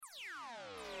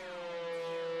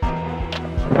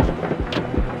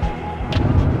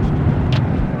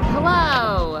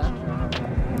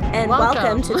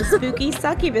welcome to the Spooky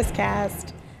Succubus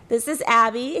Cast. This is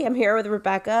Abby. I'm here with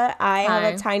Rebecca. I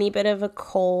have a tiny bit of a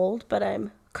cold, but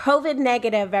I'm COVID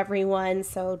negative, everyone,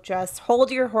 so just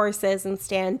hold your horses and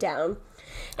stand down.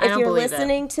 If you're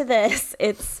listening to this,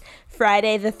 it's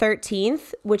Friday the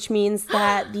 13th, which means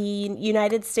that the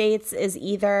United States is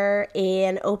either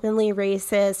an openly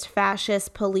racist,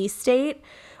 fascist police state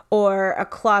or a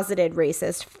closeted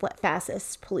racist,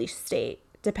 fascist police state,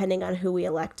 depending on who we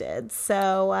elected.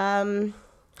 So, I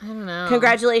don't know.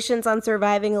 Congratulations on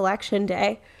surviving Election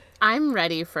Day. I'm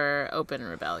ready for open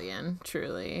rebellion,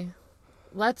 truly.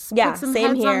 Let's put some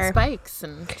heads on spikes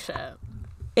and shit.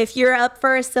 If you're up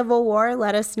for a civil war,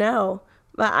 let us know.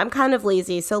 But I'm kind of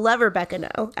lazy, so let Rebecca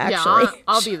know, actually. Yeah,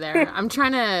 I'll be there.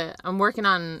 I'm working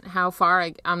on how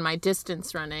far on my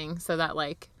distance running so that,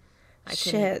 like, I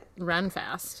can run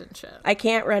fast and shit. I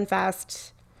can't run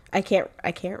fast. I can't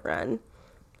run.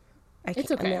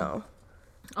 It's okay. No.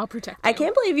 I'll protect you. I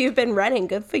can't believe you've been running.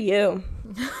 Good for you.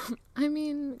 I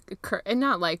mean, and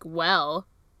not like well.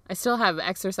 I still have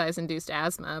exercise-induced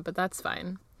asthma, but that's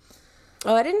fine.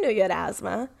 Oh, I didn't know you had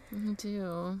asthma. I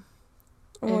do.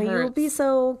 Oh, you would be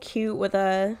so cute with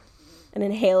an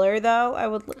inhaler, though. I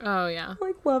would. Oh yeah.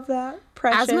 Love that.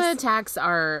 Precious. Asthma attacks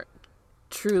are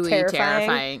truly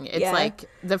terrifying. It's like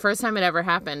the first time it ever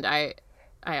happened, I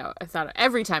thought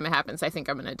every time it happens, I think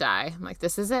I'm gonna die. I'm like,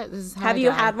 this is it. This is how. Have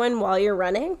you had one while you're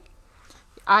running?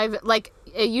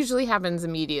 It usually happens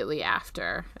immediately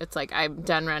after. It's like I'm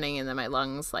done running and then my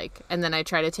lungs and then I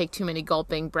try to take too many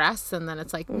gulping breaths and then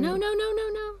it's like, no.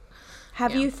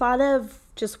 Have you thought of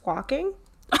just walking?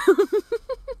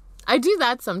 I do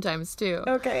that sometimes too.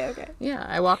 Okay. Yeah,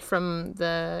 I walk from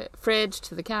the fridge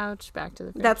to the couch, back to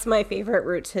the fridge. That's my favorite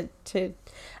route to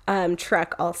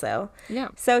trek also. Yeah.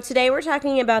 So today we're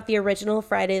talking about the original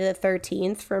Friday the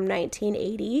 13th from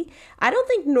 1980. I don't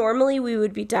think normally we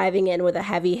would be diving in with a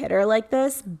heavy hitter like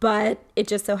this, but it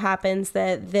just so happens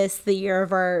that the year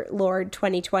of our Lord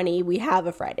 2020, we have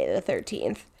a Friday the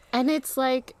 13th. And it's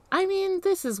like, I mean,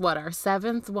 this is what, our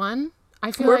seventh one?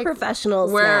 I feel we're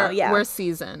professionals now, yeah. We're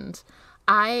seasoned.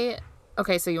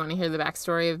 Okay, so you want to hear the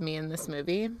backstory of me in this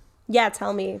movie? Yeah,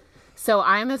 tell me. So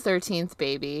I'm a 13th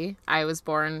baby. I was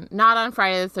born not on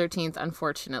Friday the 13th,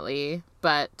 unfortunately,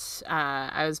 but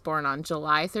I was born on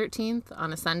July 13th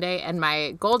on a Sunday, and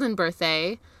my golden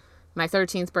birthday, my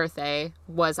 13th birthday,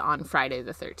 was on Friday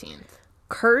the 13th.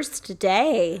 Cursed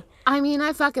day. I mean,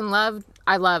 I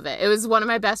love it. It was one of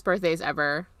my best birthdays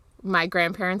ever. My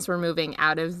grandparents were moving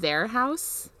out of their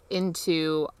house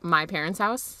into my parents'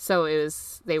 house, so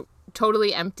they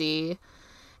totally empty.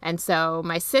 And so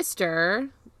my sister,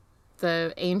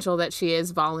 the angel that she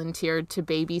is, volunteered to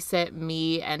babysit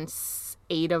me and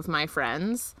 8 of my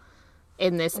friends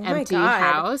in this empty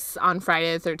house on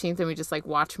Friday the 13th, and we just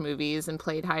watched movies and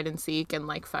played hide and seek and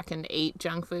fucking ate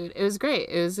junk food. It was great.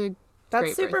 It was a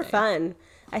That's super birthday. Fun.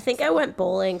 I think I went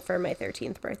bowling for my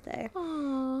 13th birthday.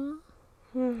 Aww.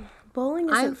 Bowling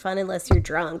isn't fun unless you're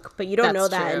drunk, but you don't know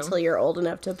that true. until you're old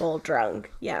enough to bowl drunk.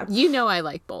 Yeah. You know I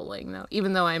like bowling, though,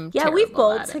 even though I'm we've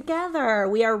bowled together.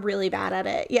 We are really bad at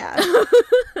it. Yeah.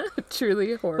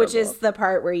 Truly horrible. Which is the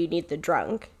part where you need the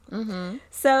drunk. Mm-hmm.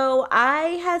 So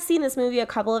I had seen this movie a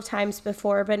couple of times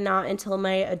before, but not until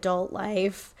my adult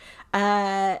life.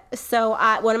 One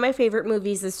of my favorite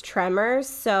movies is Tremors.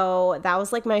 So that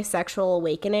was my sexual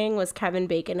awakening was Kevin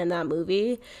Bacon in that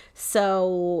movie.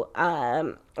 So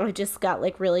I just got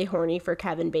really horny for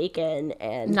Kevin Bacon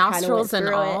and nostrils and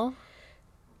all.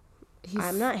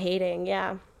 I'm not hating.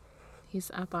 Yeah. He's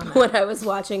up on it. When I was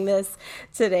watching this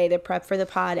today to prep for the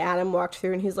pod, Adam walked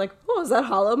through and he's like, "Oh, is that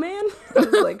Hollow Man?" I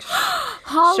was like,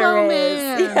 Hollow sure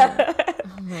Man. Is. Yeah.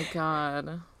 Oh my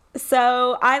God.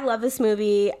 So I love this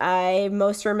movie. I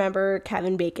most remember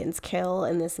Kevin Bacon's kill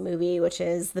in this movie, which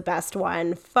is the best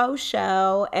one, faux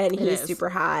show, and he's super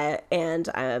hot. And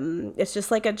it's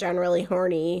just a generally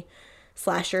horny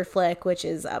slasher flick, which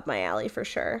is up my alley for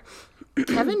sure.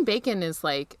 Kevin Bacon is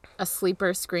a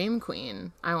sleeper scream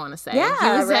queen, I want to say. Yeah,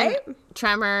 he was right? in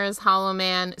Tremors, Hollow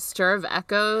Man, Stir of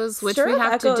Echoes, which Stir we of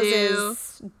have Echoes to do.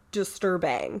 Is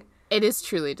disturbing. It is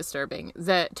truly disturbing.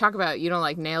 Talk about you don't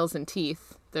like nails and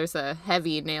teeth. There's a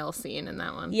heavy nail scene in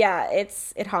that one. Yeah,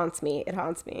 it haunts me. It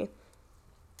haunts me.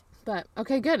 But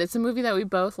okay, good. It's a movie that we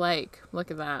both like.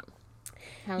 Look at that.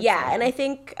 Yeah, and I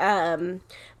think,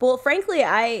 frankly,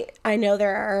 I know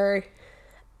there are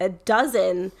a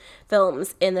dozen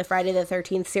films in the Friday the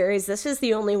 13th series. This is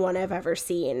the only one I've ever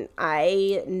seen.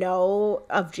 I know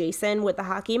of Jason with the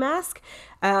hockey mask,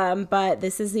 but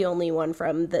this is the only one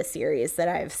from the series that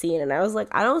I've seen. And I was like,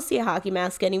 I don't see a hockey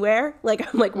mask anywhere. I'm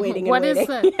waiting and waiting. What is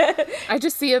that? I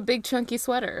just see a big chunky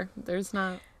sweater. There's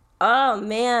not. Oh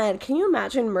man, can you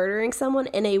imagine murdering someone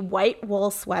in a white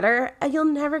wool sweater? You'll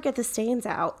never get the stains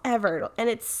out, ever. And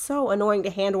it's so annoying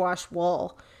to hand wash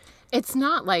wool. It's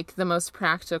not like the most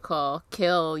practical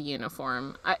kill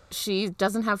uniform. She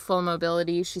doesn't have full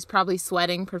mobility. She's probably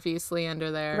sweating profusely under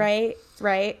there. Right,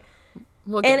 right.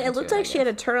 And it looked like she had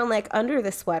a turtleneck under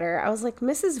the sweater. I was like,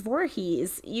 Mrs.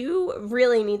 Voorhees, you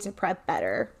really need to prep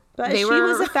better. But she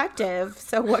was effective,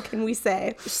 so what can we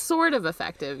say? Sort of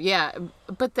effective, yeah.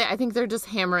 But I think they're just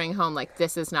hammering home, like,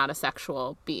 this is not a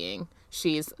sexual being.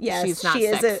 She's not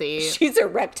sexy. She's a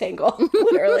rectangle,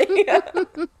 literally.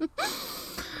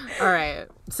 All right.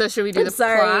 So should we do the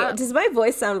plot? Does my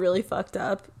voice sound really fucked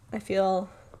up? I feel...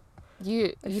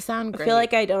 You sound great. I feel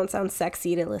like I don't sound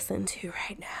sexy to listen to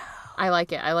right now. I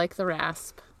like it. I like the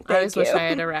rasp. I always wish I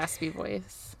had a raspy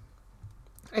voice.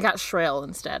 I got shrill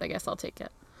instead. I guess I'll take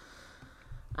it.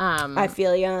 I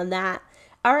feel you on that.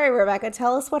 All right, Rebecca,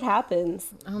 tell us what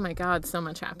happens. Oh my God, so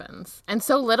much happens. And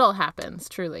so little happens,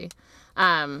 truly.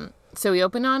 So we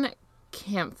open on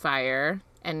campfire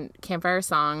and campfire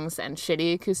songs and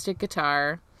shitty acoustic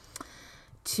guitar.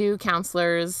 Two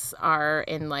counselors are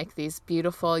in like these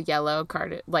beautiful yellow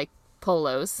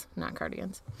polos, not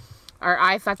cardigans, are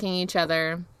eye fucking each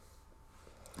other.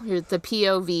 The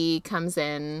POV comes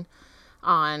in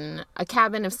on a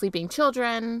cabin of sleeping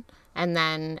children. And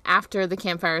then after the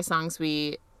campfire songs,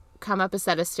 we come up a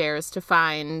set of stairs to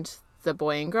find the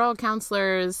boy and girl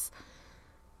counselors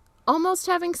almost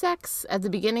having sex, at the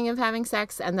beginning of having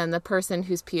sex, and then the person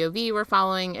whose POV we're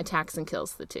following attacks and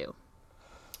kills the two.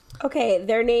 Okay,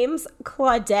 their names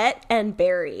Claudette and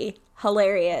Barry.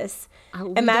 Hilarious.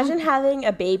 Imagine having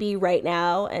a baby right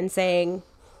now and saying,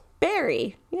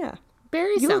 Barry. Yeah.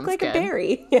 Barry sounds good. You look like a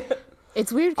Barry.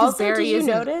 It's weird because Barry isn't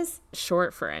notice?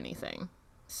 short for anything.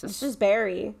 It's just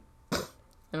Barry. I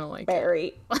don't like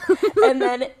Barry. And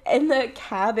then in the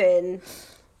cabin,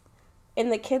 in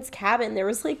the kids' cabin, there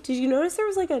was like, did you notice there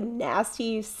was like a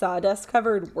nasty sawdust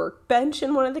covered workbench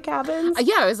in one of the cabins?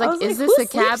 Yeah, I was like, is this a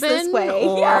cabin?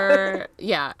 Or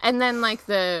yeah. And then like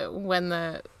when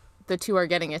the two are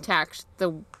getting attacked,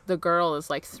 the girl is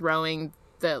like throwing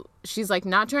she's like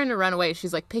not trying to run away.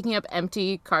 She's like picking up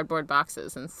empty cardboard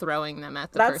boxes and throwing them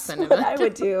at the person. That's what I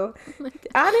would do.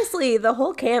 Honestly, the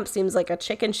whole camp seems like a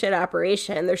chicken shit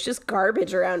operation. There's just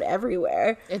garbage around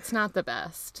everywhere. It's not the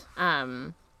best.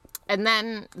 And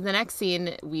then the next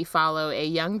scene, we follow a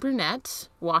young brunette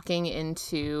walking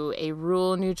into a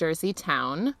rural New Jersey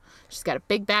town. She's got a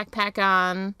big backpack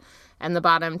on, and the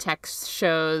bottom text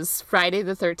shows Friday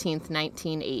the 13th,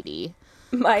 1980.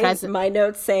 My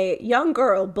notes say, young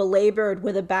girl belabored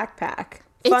with a backpack.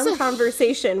 Fun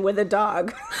conversation with a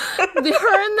dog. Her and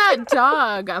that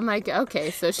dog. I'm like, okay,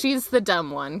 so she's the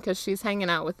dumb one because she's hanging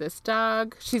out with this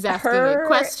dog. She's asking it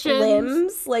questions.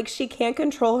 Limbs, like she can't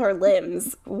control her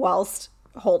limbs whilst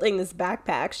holding this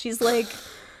backpack. She's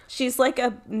like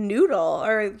a noodle,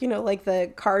 or like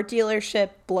the car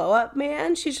dealership blow up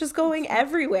man. She's just going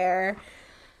everywhere.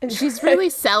 And she's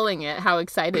really selling it, how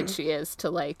excited she is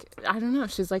to I don't know,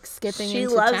 she's like skipping into town.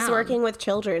 She loves working with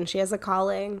children. She has a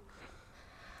calling.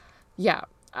 Yeah,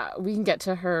 we can get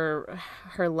to her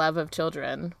love of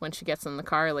children when she gets in the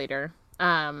car later.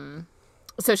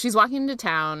 So she's walking into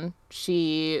town.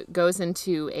 She goes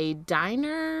into a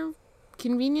diner,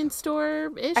 convenience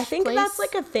store-ish I think place. That's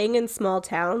like a thing in small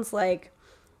towns, like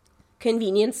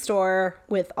convenience store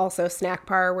with also snack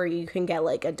bar where you can get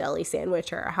like a deli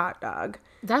sandwich or a hot dog.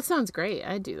 That sounds great.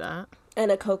 I'd do that.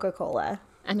 And a Coca-Cola.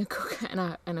 And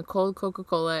a cold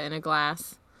Coca-Cola in a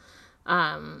glass.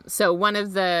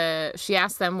 So she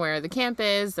asked them where the camp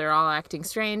is. They're all acting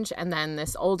strange. And then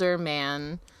this older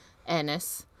man,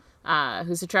 Ennis,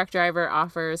 who's a truck driver,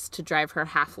 offers to drive her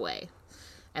halfway.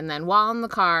 And then while in the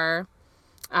car,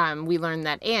 we learn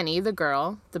that Annie, the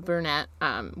girl, the brunette,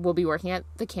 will be working at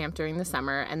the camp during the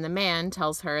summer, and the man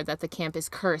tells her that the camp is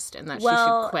cursed and that she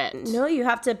should quit. No, you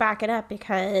have to back it up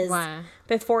because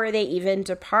before they even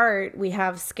depart, we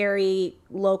have scary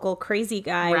local crazy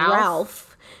guy, Ralph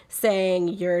saying,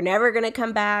 you're never going to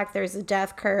come back. There's a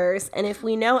death curse. And if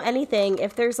we know anything,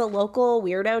 if there's a local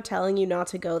weirdo telling you not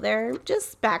to go there,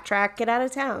 just backtrack, get out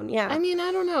of town. Yeah. I mean,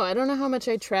 I don't know. I don't know how much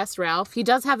I trust Ralph. He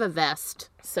does have a vest.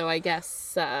 So I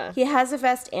guess... he has a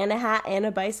vest and a hat and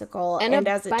a bicycle. And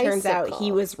as it turns out,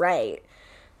 he was right.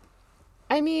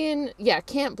 I mean, yeah,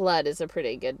 Camp Blood is a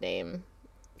pretty good name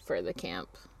for the camp.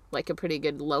 Like a pretty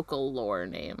good local lore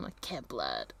name. Like Camp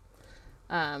Blood.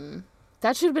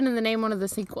 That should have been in the name of one of the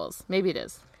sequels. Maybe it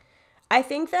is. I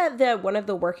think that one of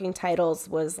the working titles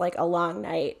was like A Long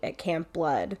Night at Camp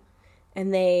Blood.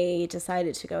 And they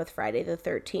decided to go with Friday the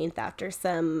 13th after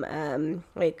some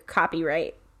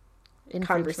copyright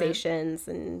conversations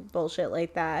and bullshit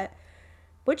like that.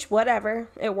 Which, whatever,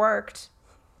 it worked.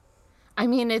 I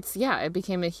mean, it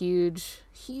became a huge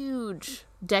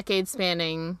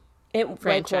decade-spanning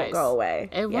franchise. Won't go away.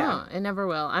 It won't. It never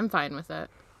will. I'm fine with it.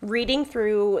 Reading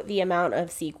through the amount of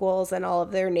sequels and all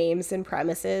of their names and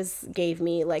premises gave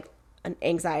me an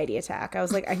anxiety attack. I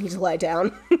was like, I need to lie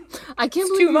down. I can't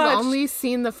believe we've only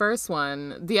seen the first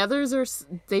one. The others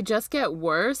they just get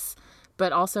worse,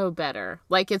 but also better.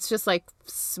 It's just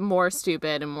more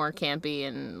stupid and more campy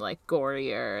and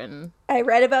gorier. And I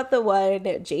read about the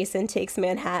one Jason Takes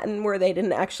Manhattan where they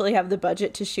didn't actually have the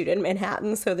budget to shoot in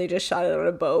Manhattan, so they just shot it on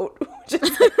a boat, which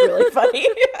is really funny.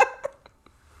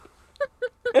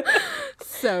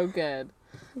 So good.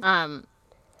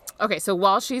 Okay, so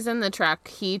while she's in the truck,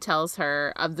 he tells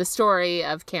her of the story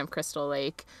of Camp Crystal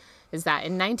Lake is that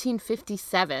in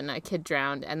 1957, a kid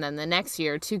drowned, and then the next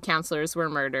year, 2 counselors were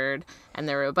murdered, and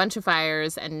there were a bunch of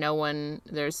fires, and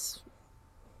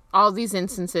all these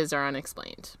instances are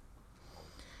unexplained.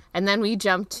 And then we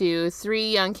jump to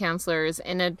 3 young counselors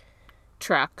in a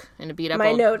truck, in a beat-up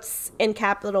My notes in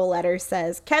capital letters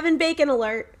says, Kevin Bacon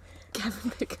alert.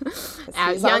 Kevin Bacon.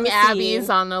 Young Abby's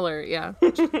on alert, yeah.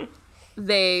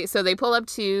 They pull up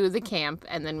to the camp,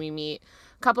 and then we meet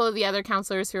a couple of the other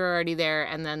counselors who are already there,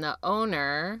 and then the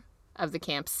owner of the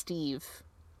camp, Steve.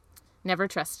 Never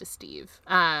trust a Steve.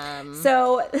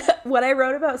 So what I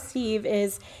wrote about Steve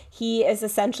is he is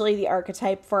essentially the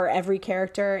archetype for every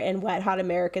character in Wet Hot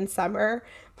American Summer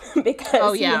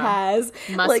because he has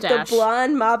the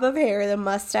blonde mop of hair, the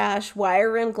mustache,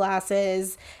 wire rimmed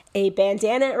glasses, a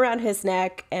bandana around his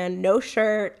neck, and no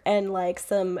shirt, and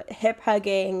some hip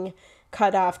hugging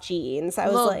cut off jeans. I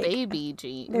was like, baby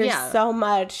jeans. There's so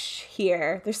much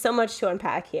here. There's so much to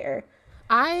unpack here.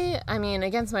 I mean,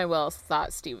 against my will,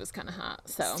 thought Steve was kind of hot.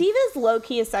 So Steve is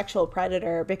low-key a sexual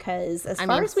predator because, as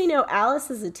far as we know, Alice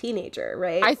is a teenager,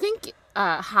 right? I think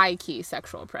high-key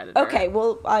sexual predator. Okay,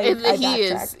 well,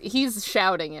 he's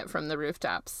shouting it from the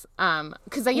rooftops.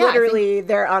 Because literally,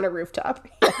 they're on a rooftop.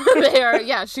 They are.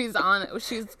 Yeah, she's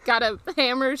got a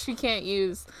hammer she can't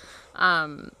use.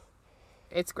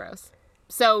 It's gross.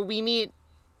 So we meet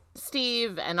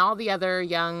Steve and all the other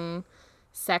young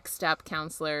sexed-up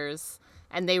counselors.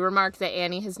 And they remark that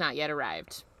Annie has not yet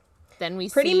arrived. Then we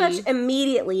pretty much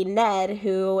immediately Ned,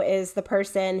 who is the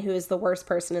person who is the worst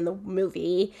person in the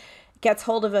movie, gets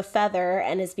hold of a feather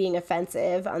and is being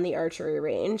offensive on the archery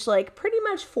range. Pretty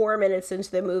much 4 minutes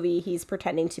into the movie, he's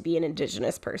pretending to be an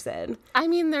indigenous person. I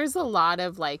mean, there's a lot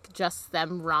of just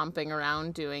them romping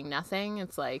around doing nothing.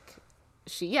 It's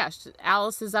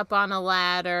Alice is up on a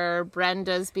ladder.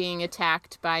 Brenda's being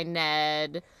attacked by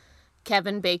Ned.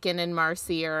 Kevin Bacon and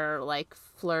Marcy are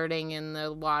flirting in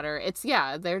the water.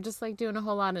 They're just doing a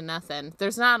whole lot of nothing.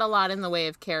 There's not a lot in the way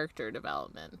of character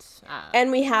development. And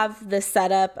we have the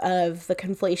setup of the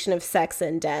conflation of sex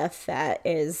and death that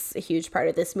is a huge part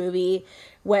of this movie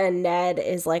when Ned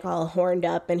is all horned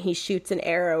up and he shoots an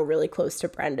arrow really close to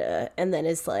Brenda and then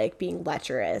is being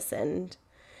lecherous and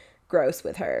gross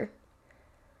with her.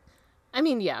 I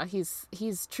mean, yeah,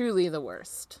 he's truly the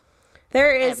worst.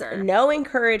 There is no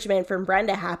encouragement from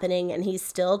Brenda happening, and he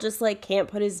still just can't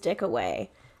put his dick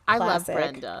away. Classic. I love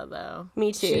Brenda, though.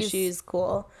 Me too. She's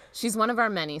cool. She's one of our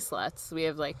many sluts. We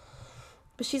have but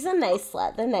she's a nice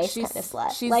slut, the nice kind of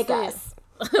slut, she's us.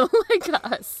 Like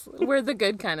us. We're the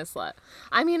good kind of slut.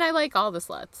 I mean, I like all the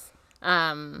sluts.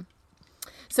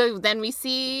 So then we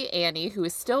see Annie, who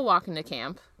is still walking to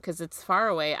camp because it's far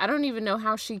away. I don't even know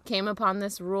how she came upon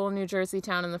this rural New Jersey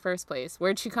town in the first place.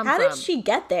 Where'd she come from? How did she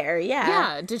get there? Yeah.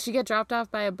 Yeah. Did she get dropped off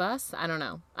by a bus? I don't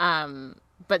know.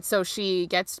 But so she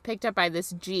gets picked up by this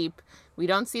Jeep. We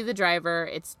don't see the driver.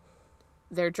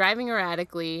 They're driving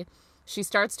erratically. She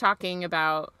starts talking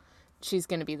about she's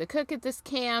going to be the cook at this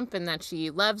camp and that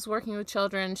she loves working with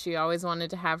children. She always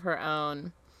wanted to have her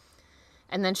own.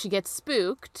 And then she gets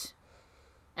spooked.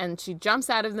 And she jumps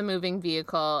out of the moving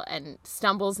vehicle and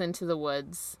stumbles into the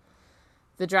woods.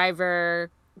 The driver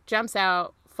jumps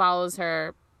out, follows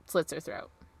her, slits her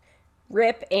throat.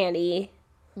 Rip Annie.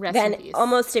 Rest in peace.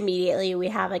 Almost immediately we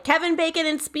have a Kevin Bacon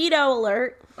and Speedo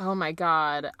alert. Oh my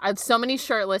God. So many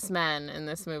shirtless men in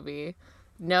this movie.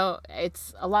 No,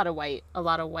 it's a lot of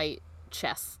white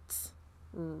chests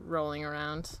rolling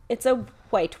around. It's a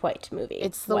white movie.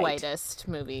 It's the whitest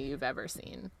movie you've ever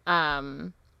seen.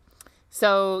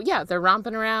 So, yeah, they're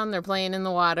romping around. They're playing in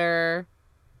the water.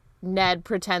 Ned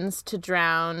pretends to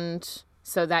drown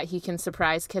so that he can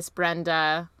surprise kiss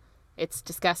Brenda. It's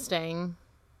disgusting.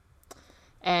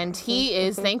 And he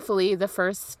is, thankfully, the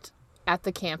first at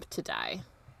the camp to die.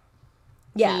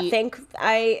 Yeah,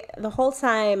 the whole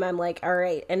time I'm like, all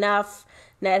right, enough.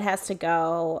 Ned has to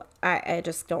go. I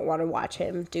just don't want to watch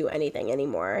him do anything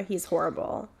anymore. He's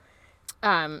horrible.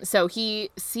 So he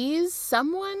sees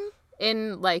someone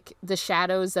in like the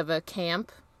shadows of a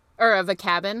camp or of a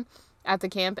cabin at the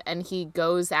camp, and he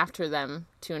goes after them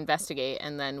to investigate,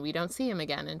 and then we don't see him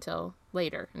again until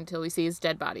we see his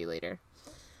dead body later.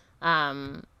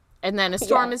 And then a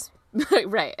storm is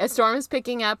right. A storm is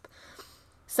picking up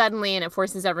suddenly, and it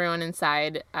forces everyone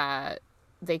inside.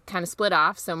 They kind of split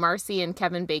off. So Marcy and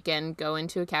Kevin Bacon go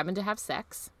into a cabin to have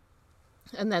sex.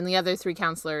 And then the other 3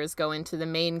 counselors go into the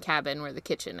main cabin where the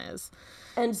kitchen is.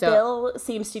 And Bill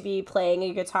seems to be playing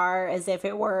a guitar as if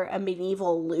it were a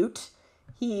medieval lute.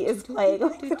 He is playing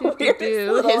like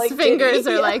his fingers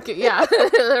are like,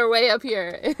 they're way up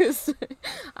here.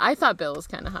 I thought Bill was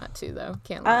kind of hot too, though.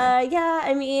 Can't lie. Yeah,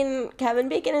 I mean, Kevin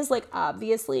Bacon is like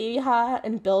obviously hot,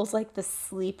 and Bill's like the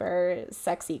sleeper,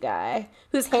 sexy guy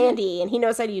who's handy and he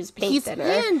knows how to use paint thinner.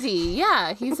 He's handy,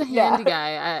 yeah. He's a handy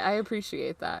guy. I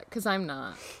appreciate that because I'm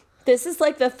not. This is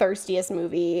like the thirstiest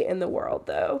movie in the world,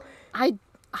 though. I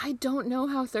don't know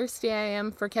how thirsty I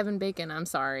am for Kevin Bacon. I'm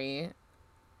sorry.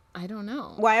 I don't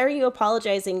know. Why are you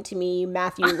apologizing to me,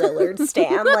 Matthew Lillard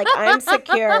stan? Like, I'm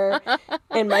secure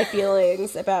in my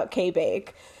feelings about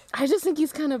K-Bake. I just think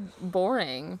he's kind of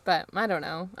boring, but I don't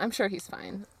know. I'm sure he's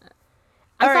fine.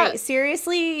 All right,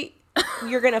 seriously?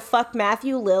 You're going to fuck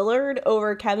Matthew Lillard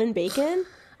over Kevin Bacon?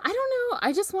 I don't know.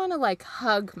 I just want to, like,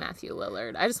 hug Matthew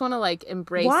Lillard. I just want to, like,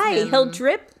 embrace him. Why? He'll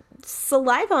drip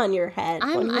saliva on your head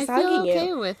when he's hugging you. I feel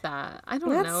okay with that. I don't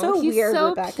know. That's so he's weird, so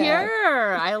Rebecca.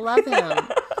 Pure. I love him.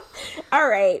 All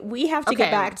right, we have to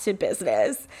get back to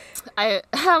business. I'm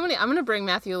gonna bring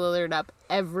Matthew Lillard up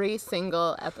every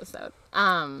single episode.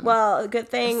 Well, good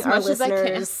thing our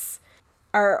listeners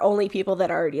are only people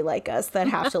that already like us that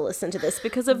have to listen to this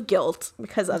because of guilt,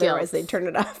 because otherwise they'd turn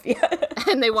it off. Yeah.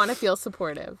 And they want to feel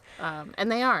supportive.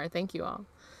 And they are. Thank you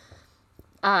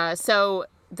all. So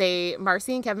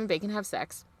Marcy and Kevin Bacon have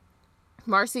sex.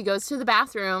 Marcy goes to the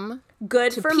bathroom.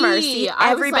 Good for pee. Marcy.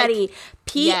 Everybody,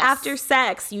 pee after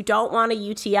sex. You don't want a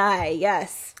UTI.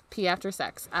 Yes. Pee after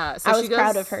sex. So I was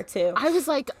proud of her, too. I was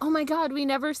like, oh, my God, we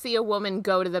never see a woman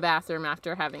go to the bathroom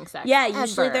after having sex. Yeah,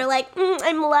 usually they're like,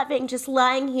 I'm loving just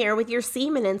lying here with your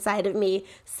semen inside of me.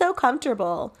 So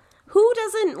comfortable. Who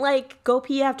doesn't, like, go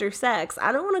pee after sex?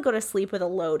 I don't want to go to sleep with a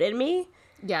load in me.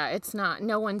 Yeah, it's not.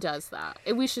 No one does that.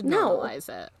 We should normalize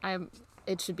it.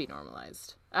 It should be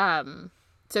normalized.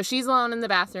 So she's alone in the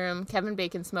bathroom. Kevin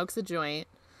Bacon smokes a joint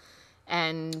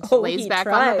and lays back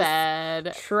on the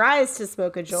bed. Tries to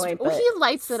smoke a joint, but he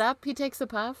lights it up. He takes a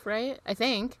puff, right? I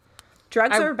think.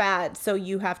 Drugs are bad, so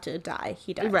you have to die.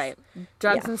 He dies. Right.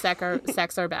 Drugs and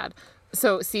sex are bad.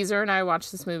 So Caesar and I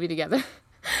watched this movie together.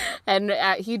 And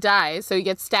he dies. So he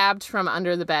gets stabbed from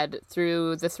under the bed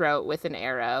through the throat with an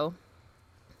arrow.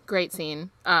 Great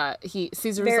scene. Caesar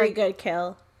was very good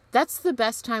kill. That's the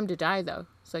best time to die, though.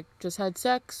 It's like, just had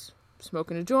sex,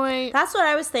 smoking a joint. That's what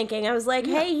I was thinking. I was like,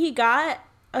 hey, he got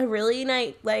a really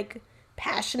nice, like,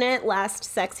 passionate last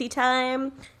sexy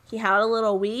time. He had a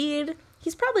little weed.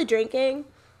 He's probably drinking.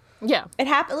 Yeah. It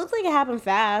looked like it happened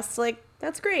fast. Like,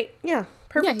 that's great. Yeah.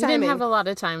 Perfect timing. He didn't have a lot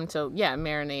of time to,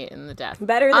 marinate in the death.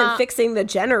 Better than fixing the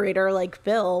generator like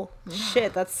Bill.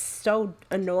 Shit, that's so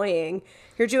annoying.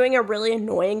 You're doing a really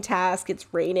annoying task.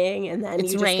 It's raining, and then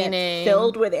you just get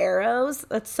filled with arrows.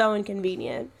 That's so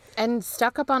inconvenient. And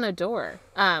stuck up on a door.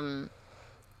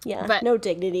 Yeah, but no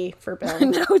dignity for Bill.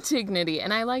 No dignity,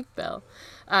 and I like Bill.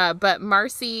 But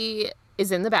Marcy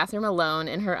is in the bathroom alone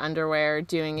in her underwear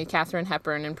doing a Katharine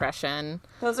Hepburn impression.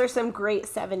 Those are some great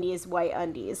 70s white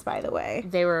undies, by the way.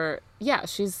 They were,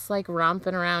 she's like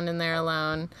romping around in there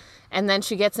alone. And then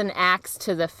she gets an axe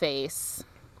to the face.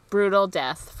 Brutal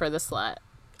death for the slut.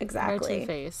 Exactly. Right to the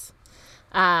face.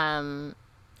 I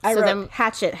wrote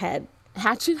hatchet head.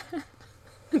 Hatchet head.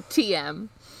 TM.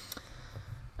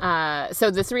 So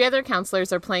the 3 other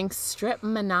counselors are playing Strip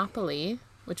Monopoly,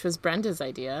 which was Brenda's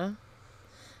idea.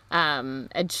 But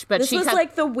this was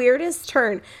like the weirdest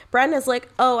turn. Brenda's like,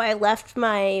 oh, I left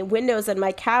my windows in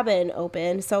my cabin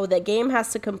open, so the game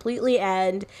has to completely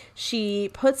end. She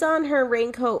puts on her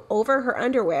raincoat over her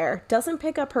underwear, doesn't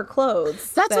pick up her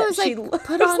clothes. That's what I was like,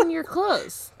 put on your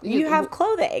clothes. You have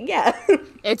clothing, yeah.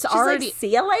 It's She's already like,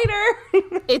 see you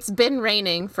later. It's been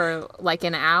raining for like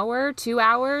an hour, 2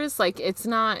 hours. Like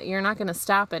you're not going to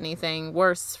stop anything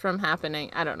worse from happening.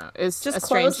 I don't know. It's just a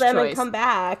strange close them choice. And come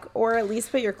back, or at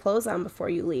least put your clothes on before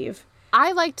you leave.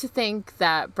 I like to think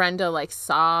that Brenda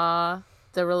saw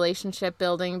the relationship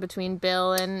building between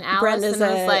Bill and Alice and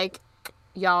was like,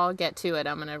 y'all get to it.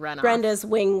 I'm going to run off. Brenda's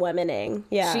wing womaning.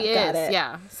 Yeah, she got is. it.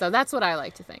 Yeah. So that's what I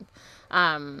like to think.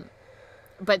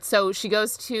 But so she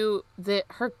goes to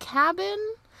her cabin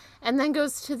and then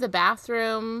goes to the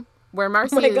bathroom where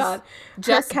Marcy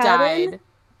just died.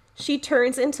 She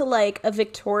turns into like a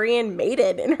Victorian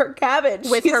maiden in her cabin.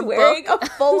 With she's her wearing book. a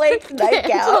full-length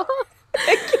nightgown,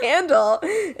 a candle,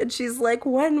 and she's like,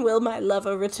 "When will my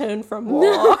lover return from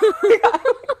war?"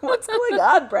 What's going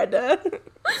on, Brenda?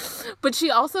 But she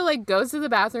also like goes to the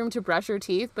bathroom to brush her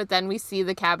teeth, but then we see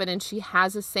the cabin and she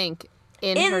has a sink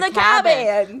in her the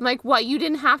cabin. Like, what? You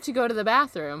didn't have to go to the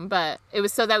bathroom, but it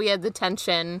was so that we had the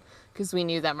tension because we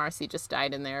knew that Marcy just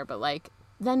died in there. But like,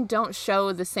 then don't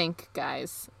show the sink,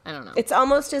 guys. I don't know. It's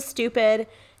almost as stupid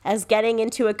as getting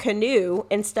into a canoe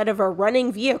instead of a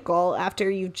running vehicle after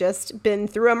you've just been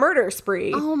through a murder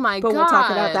spree. Oh my God. But we'll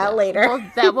talk about that later. Well,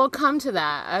 that will come to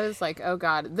that. I was like, oh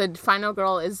God. The final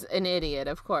girl is an idiot,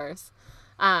 of course.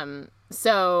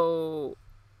 So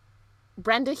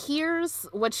Brenda hears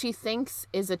what she thinks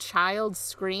is a child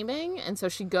screaming, and so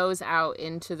she goes out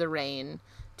into the rain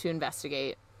to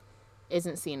investigate.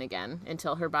 Isn't seen again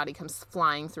until her body comes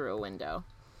flying through a window.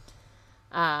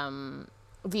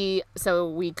 So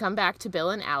we come back to Bill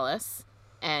and Alice,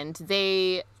 and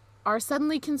they are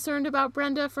suddenly concerned about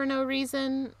Brenda for no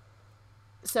reason.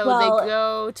 So they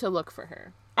go to look for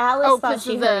her. Alice thought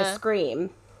she heard a scream,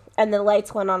 and the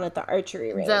lights went on at the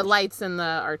archery range. The lights in the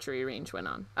archery range went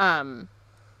on.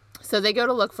 So they go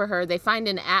to look for her. They find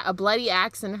a bloody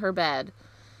axe in her bed,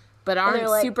 but aren't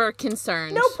super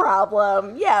concerned. No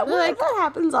problem. Yeah, that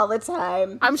happens all the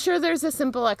time. I'm sure there's a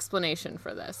simple explanation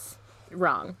for this.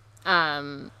 Wrong.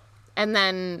 And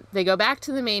then they go back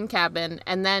to the main cabin,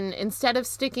 and then instead of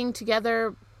sticking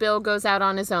together, Bill goes out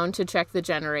on his own to check the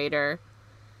generator.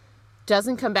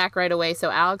 Doesn't come back right away, so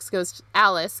Alice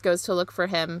goes to look for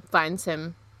him, finds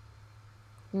him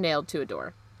nailed to a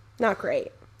door. Not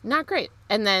great. Not great.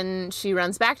 And then she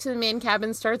runs back to the main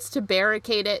cabin, starts to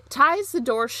barricade it, ties the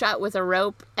door shut with a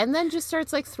rope, and then just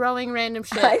starts like throwing random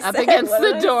shit up against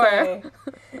the door.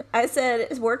 I said,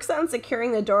 it works on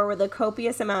securing the door with a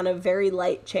copious amount of very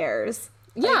light chairs.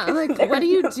 Yeah, like what are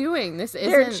you doing? This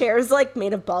isn't... They're chairs like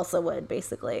made of balsa wood,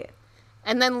 basically.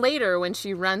 And then later, when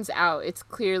she runs out, it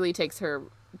clearly takes her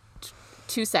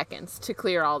 2 seconds to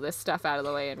clear all this stuff out of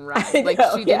the way and run. Like,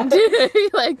 she didn't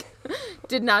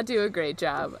did not do a great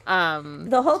job.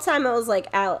 The whole time I was like,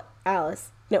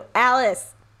 Alice, no.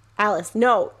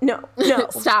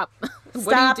 Stop.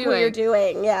 What are you doing? What you're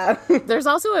doing, yeah. There's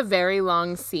also a very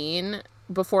long scene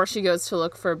before she goes to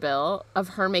look for Bill of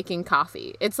her making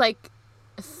coffee. It's like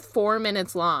 4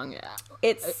 minutes long.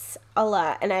 It's a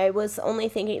lot. And I was only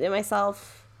thinking to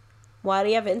myself, why do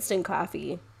you have instant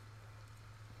coffee?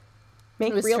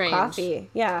 Make real strange. Coffee.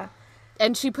 Yeah.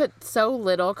 And she put so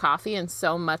little coffee and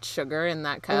so much sugar in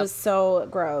that cup. It was so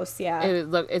gross, yeah.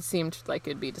 It seemed like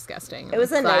it'd be disgusting. It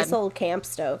was a nice old camp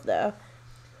stove, though.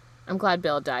 I'm glad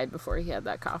Bill died before he had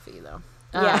that coffee, though.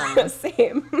 Yeah,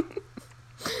 same.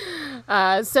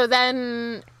 So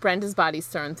then Brenda's body's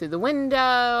thrown through the window.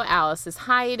 Alice is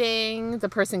hiding. The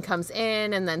person comes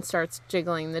in and then starts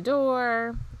jiggling the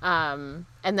door. And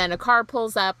then a car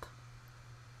pulls up.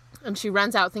 And she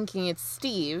runs out thinking it's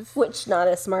Steve. Which, not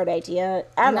a smart idea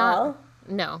at all.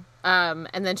 No. And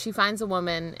then she finds a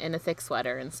woman in a thick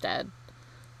sweater instead.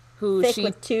 Thick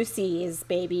with 2 C's,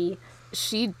 baby.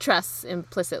 She trusts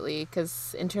implicitly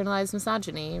because internalized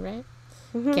misogyny, right?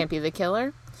 Mm-hmm. Can't be the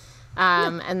killer.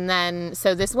 And then,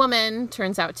 so this woman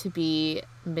turns out to be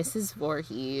Mrs.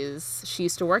 Voorhees. She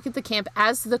used to work at the camp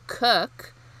as the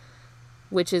cook,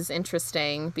 which is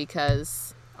interesting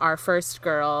because our first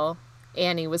girl...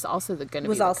 Annie was also the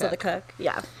cook.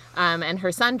 Yeah. And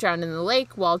her son drowned in the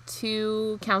lake while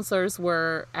 2 counselors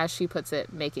were, as she puts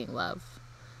it, making love.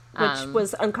 Which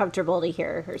was uncomfortable to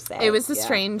hear her say. It was a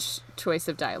strange choice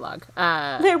of dialogue.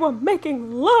 They were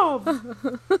making love.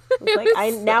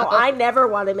 I never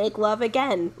want to make love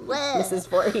again, Mrs.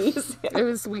 Voorhees. It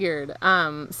was weird.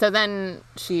 So then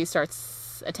she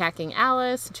starts attacking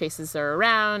Alice, chases her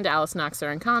around. Alice knocks her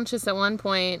unconscious at one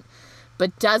point,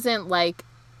 but doesn't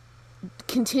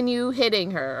continue hitting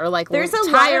her or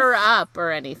tie her up or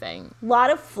anything. A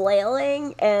lot of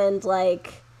flailing and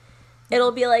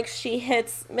it'll be like she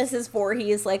hits Mrs.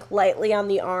 Voorhees lightly on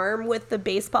the arm with the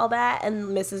baseball bat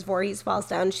and Mrs. Voorhees falls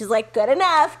down and she's like, good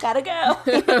enough, gotta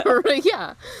go.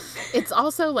 Yeah. It's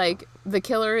also the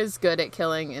killer is good at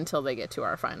killing until they get to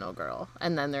our final girl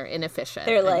and then they're inefficient.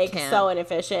 They're so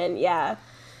inefficient, yeah.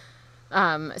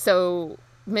 So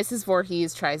Mrs.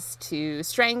 Voorhees tries to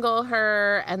strangle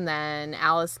her, and then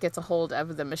Alice gets a hold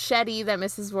of the machete that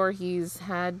Mrs. Voorhees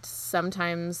had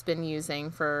sometimes been using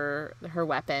for her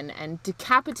weapon and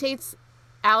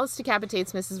Alice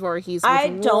decapitates Mrs. Voorhees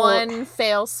with one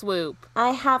fell swoop.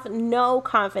 I have no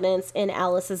confidence in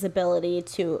Alice's ability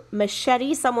to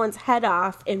machete someone's head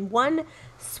off in one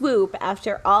swoop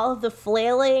after all of the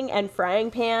flailing and frying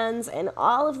pans and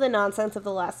all of the nonsense of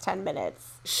the last 10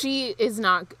 minutes. She's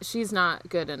not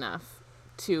good enough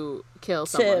to kill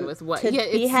someone with what?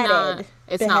 Yeah,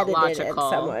 it's not logical.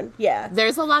 Someone. Yeah.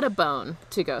 There's a lot of bone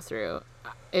to go through.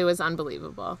 It was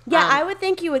unbelievable. Yeah, I would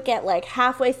think you would get like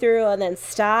halfway through and then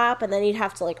stop, and then you'd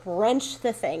have to like wrench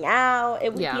the thing out.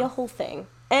 It would be a whole thing.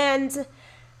 And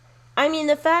I mean,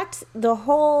 the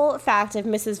whole fact of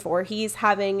Mrs. Voorhees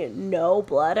having no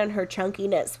blood on her chunky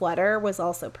knit sweater was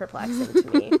also perplexing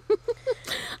to me.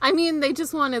 I mean, they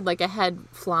just wanted like a head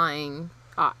flying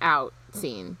out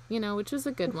scene, which was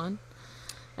a good one,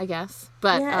 I guess.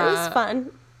 But yeah, it was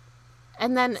fun.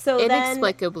 And then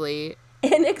inexplicably,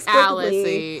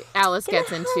 Alice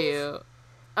gets into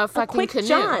a fucking quick canoe.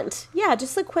 Jaunt. Yeah,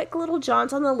 just a quick little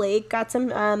jaunt on the lake. Got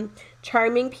some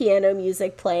charming piano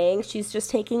music playing. She's just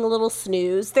taking a little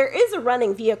snooze. There is a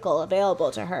running vehicle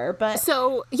available to her, but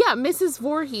so yeah, Mrs.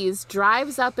 Voorhees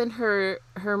drives up in her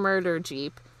murder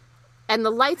Jeep, and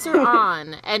the lights are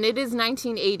on, and it is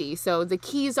 1980, so the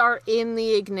keys are in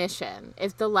the ignition.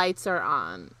 If the lights are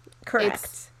on,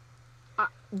 correct.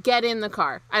 Get in the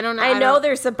car. I don't know. I know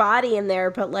there's a body in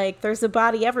there, but like there's a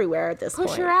body everywhere at this point.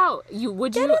 Push her out.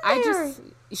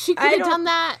 She could have done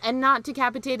that and not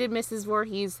decapitated Mrs.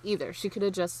 Voorhees either. She could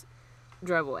have just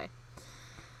drove away.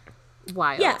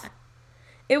 Wild. Yeah.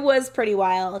 It was pretty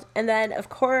wild. And then of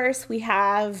course we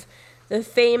have the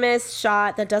famous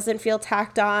shot that doesn't feel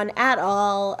tacked on at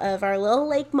all of our little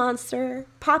lake monster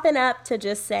popping up to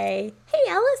just say, "Hey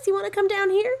Alice, you want to come down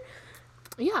here?"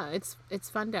 Yeah, it's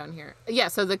fun down here. Yeah,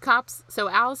 so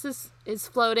Alice is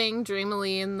floating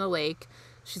dreamily in the lake.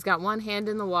 She's got one hand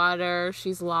in the water.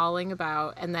 She's lolling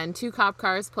about. And then 2 cop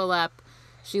cars pull up.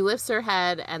 She lifts her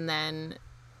head, and then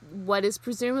what is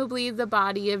presumably the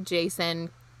body of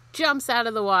Jason jumps out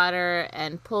of the water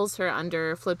and pulls her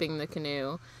under, flipping the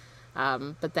canoe.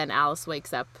 But then Alice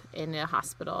wakes up in a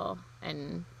hospital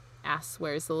and asks,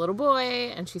 "Where's the little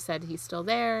boy?" And she said he's still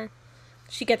there.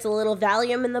 She gets a little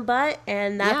Valium in the butt,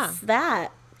 and that's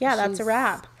that. Yeah, that's a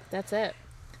wrap. That's it.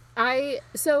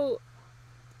 So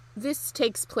this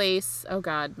takes place, oh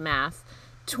God, math,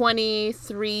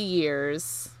 23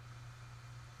 years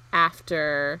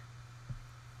after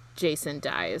Jason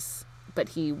dies. But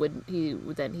he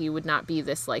would not be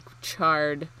this like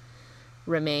charred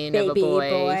remain of a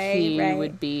boy. He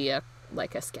would be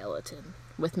like a skeleton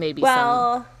with maybe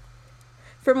some...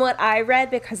 From what I read,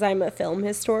 because I'm a film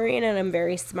historian and I'm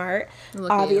very smart,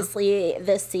 obviously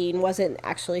this scene wasn't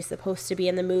actually supposed to be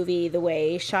in the movie the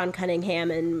way Sean Cunningham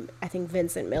and I think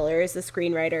Vincent Miller is the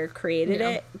screenwriter created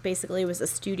it. Basically, it was a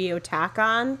studio tack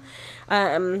on.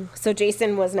 So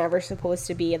Jason was never supposed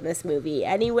to be in this movie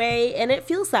anyway, and it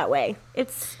feels that way.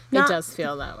 It does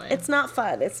feel that way. It's not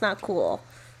fun. It's not cool.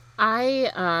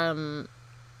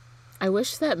 I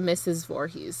wish that Mrs.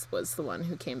 Voorhees was the one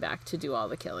who came back to do all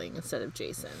the killing instead of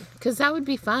Jason, because that would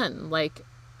be fun.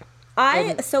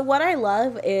 So what I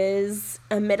love is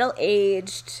a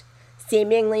middle-aged,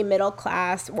 seemingly middle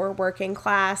class or working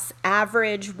class,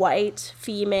 average white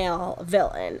female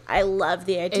villain. I love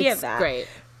the idea of that. It's great.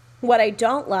 What I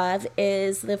don't love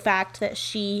is the fact that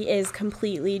she is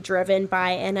completely driven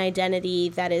by an identity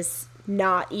that is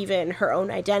not even her own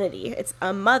identity. It's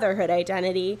a motherhood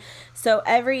identity. So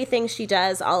everything she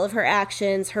does, all of her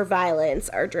actions, her violence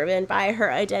are driven by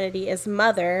her identity as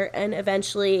mother, and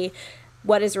eventually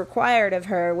what is required of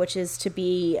her, which is to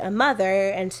be a mother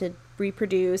and to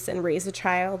reproduce and raise a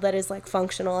child that is like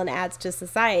functional and adds to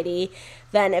society,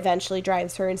 then eventually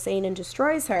drives her insane and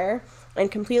destroys her and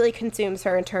completely consumes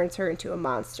her and turns her into a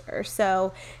monster.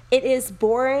 So it is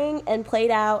boring and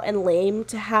played out and lame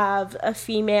to have a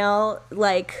female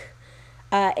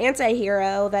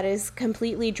anti-hero that is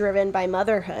completely driven by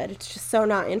motherhood. It's just so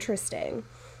not interesting.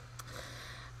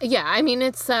 Yeah, I mean,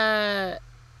 it's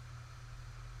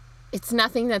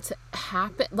nothing that's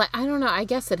happened. I don't know. I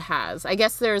guess it has. I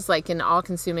guess there's an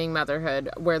all-consuming motherhood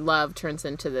where love turns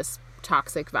into this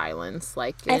toxic violence.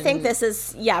 I think this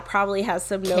is probably has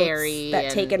some Carrie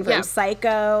notes taken from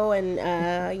Psycho and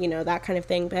that kind of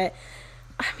thing. But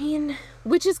I mean,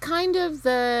 which is kind of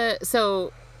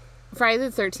so Friday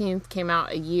the 13th came out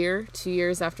 2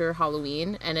 years after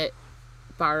Halloween, and it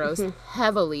borrows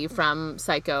heavily from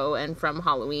Psycho and from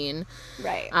Halloween.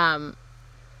 Right.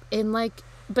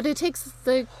 but it takes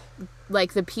the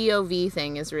POV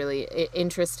thing is really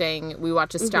interesting. We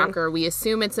watch a stalker. We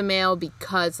assume it's a male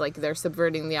because, like, they're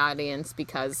subverting the audience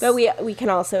because... But we can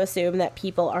also assume that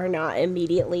people are not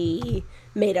immediately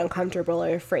made uncomfortable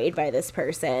or afraid by this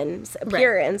person's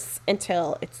appearance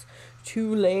until it's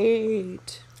too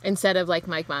late. Instead of, like,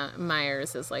 Mike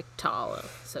Myers is, like, tall,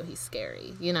 so he's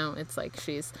scary. You know, it's like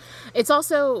it's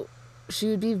also... She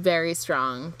would be very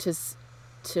strong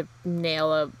to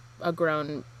nail a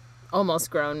grown...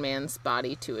 almost grown man's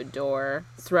body to a door,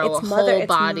 throw whole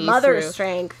body mother through.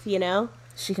 Strength, you know?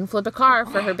 She can flip a car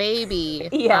for her baby.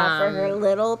 Yeah, for her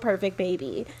little perfect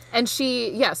baby. And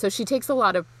so she takes a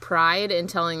lot of pride in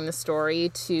telling the story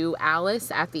to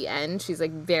Alice at the end. She's,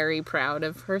 like, very proud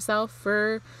of herself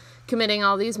for committing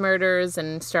all these murders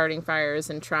and starting fires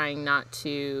and trying not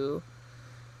to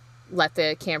let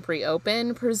the camp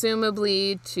reopen,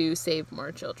 presumably to save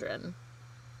more children.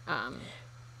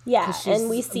 Yeah, and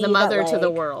we see the mother that, to the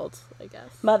like, world, I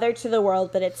guess. Mother to the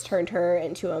world, but it's turned her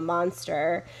into a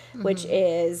monster, which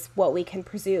is what we can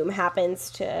presume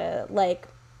happens to, like,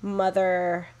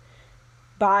 mother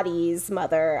bodies,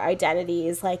 mother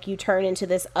identities. Like, you turn into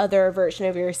this other version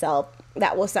of yourself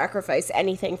that will sacrifice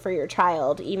anything for your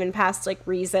child, even past, like,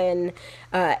 reason,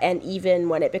 and even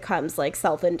when it becomes, like,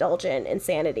 self-indulgent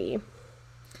insanity.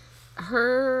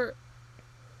 Her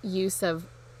use of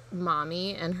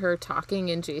mommy and her talking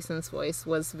in Jason's voice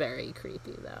was very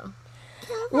creepy, though.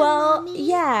 Well,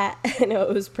 yeah, I know,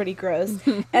 it was pretty gross.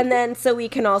 And then, so we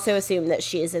can also assume that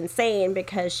she is insane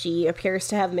because she appears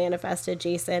to have manifested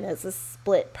Jason as a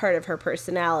split part of her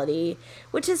personality,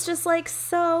 which is just, like,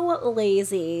 so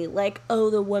lazy. Like, oh,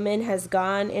 the woman has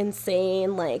gone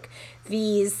insane. Like,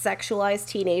 these sexualized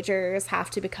teenagers have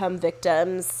to become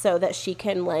victims so that she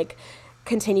can, like,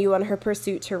 continue on her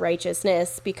pursuit to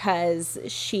righteousness because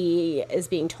she is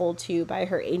being told to by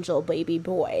her angel baby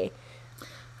boy.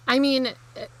 I mean,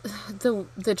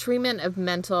 the treatment of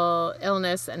mental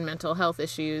illness and mental health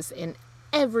issues in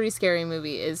every scary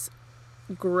movie is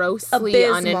grossly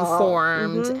abysmal,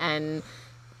 uninformed and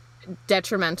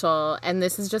detrimental. And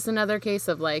this is just another case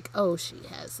of, like, oh, she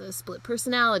has a split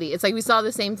personality. It's like we saw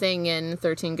the same thing in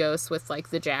 13 Ghosts with,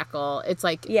 like, the jackal. It's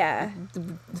like, yeah,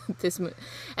 this and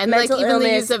mental like even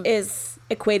illness the use of is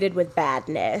equated with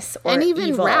badness or and even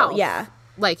evil. Ralph, yeah.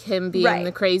 Like him being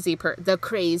the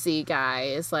crazy guy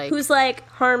is like who's, like,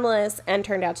 harmless and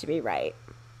turned out to be right,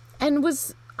 and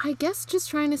was, I guess, just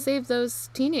trying to save those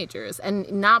teenagers,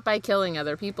 and not by killing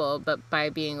other people, but by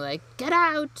being like, get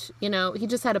out. You know, he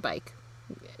just had a bike.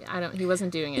 He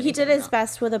wasn't doing it. He did his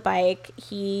best with a bike.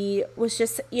 He was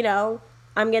just, you know,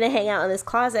 I'm going to hang out in this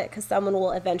closet because someone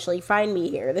will eventually find me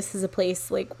here. This is a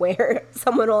place, like, where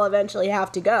someone will eventually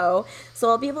have to go, so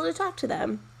I'll be able to talk to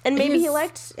them. And maybe he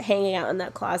liked hanging out in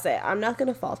that closet. I'm not going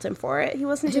to fault him for it. He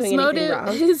wasn't doing anything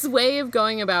wrong. His way of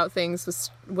going about things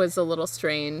was a little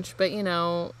strange, but, you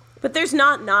know. But there's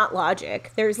not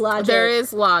logic. There's logic. There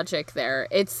is logic there.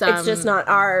 It's just not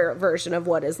our version of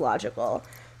what is logical.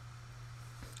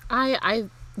 I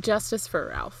justice for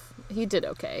Ralph. He did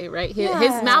okay, right?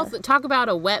 His mouth, talk about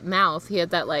a wet mouth. He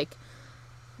had that, like,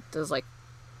 those, like,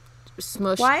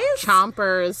 smush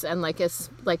chompers and,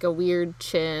 like a weird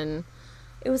chin.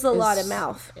 It was a lot of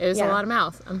mouth. It was a lot of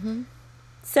mouth. Mm-hmm.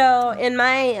 So in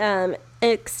my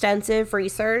extensive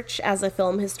research as a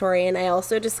film historian, I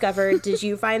also discovered, did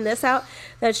you find this out,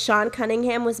 that Sean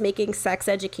Cunningham was making sex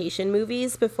education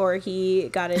movies before he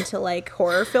got into, like,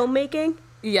 horror filmmaking?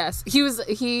 Yes. He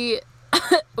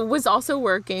was also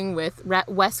working with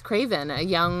Wes Craven, a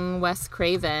young Wes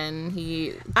Craven.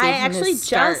 I actually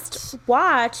just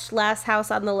watched Last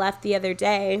House on the Left the other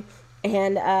day,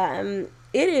 and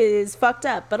it is fucked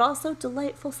up, but also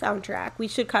delightful soundtrack. We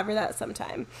should cover that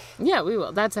sometime. Yeah, we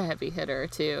will. That's a heavy hitter,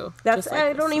 too.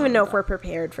 I don't even know if we're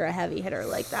prepared for a heavy hitter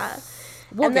like that.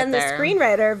 And then the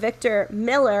screenwriter, Victor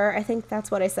Miller, I think that's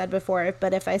what I said before,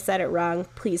 but if I said it wrong,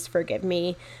 please forgive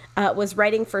me, was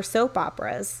writing for soap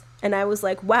operas. And I was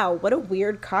like, wow, what a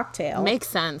weird cocktail. Makes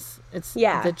sense. It's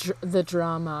the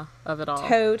drama of it all.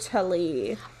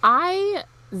 Totally.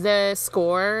 The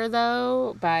score,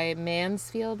 though, by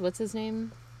Mansfield, what's his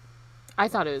name? I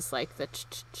thought it was like the,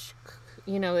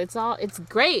 you know, it's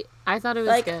great. I thought it was,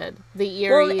 like, good. The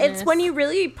eeriness. Well, it's when you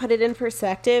really put it in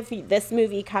perspective, this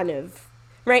movie kind of,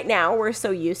 right now, we're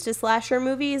so used to slasher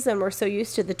movies, and we're so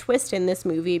used to the twist in this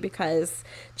movie because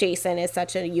Jason is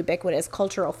such a ubiquitous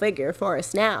cultural figure for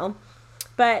us now.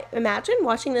 But imagine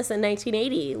watching this in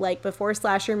 1980, like, before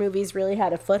slasher movies really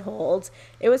had a foothold.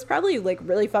 It was probably, like,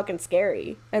 really fucking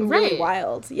scary and really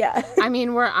wild. Yeah. I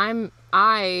mean,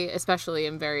 I especially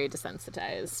am very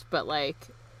desensitized, but, like,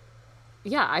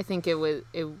 yeah, I think it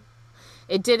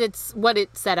it did what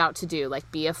it set out to do,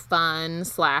 like be a fun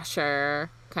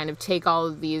slasher, kind of take all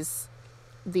of these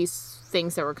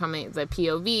things that were coming, the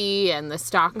POV and the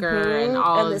stalker and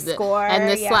all and of the score and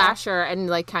the slasher, and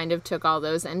like kind of took all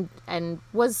those and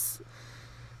was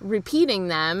repeating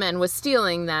them and was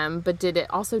stealing them, but did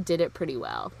it pretty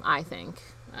well, I think.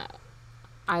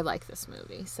 I like this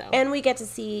movie. So, and we get to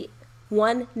see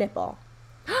one nipple.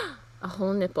 A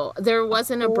whole nipple. There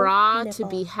wasn't a bra to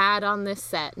be had on this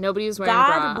set. Nobody was wearing a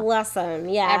bra. God bless them.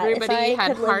 Yeah, everybody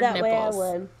had hard nipples.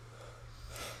 Way,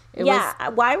 I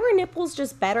would. Why were nipples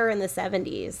just better in the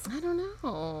 70s? I don't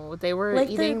know. They were like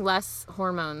eating less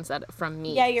hormones from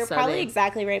meat. Yeah, you're probably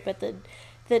exactly right, but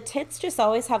the tits just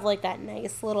always have like that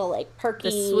nice little like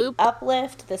perky swoop.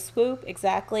 Uplift, the swoop,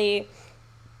 exactly.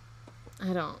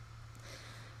 I don't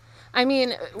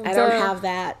have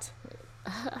that.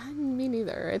 Me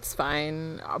neither. It's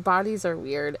fine. Our bodies are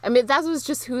weird. I mean, that was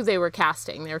just who they were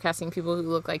casting. They were casting people who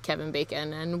look like Kevin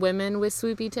Bacon and women with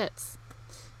swoopy tits.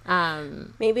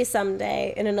 Maybe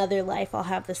someday in another life I'll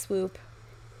have the swoop.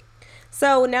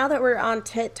 So now that we're on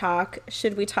tit talk,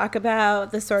 should we talk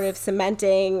about the sort of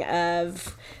cementing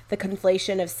of the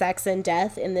conflation of sex and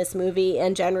death in this movie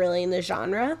and generally in the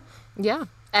genre? Yeah.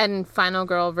 And final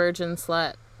girl, virgin,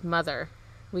 slut, mother.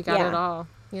 We got it all,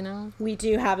 you know? We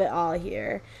do have it all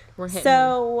here. We're hitting.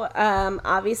 So,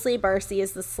 obviously, Barcy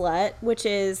is the slut, which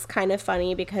is kind of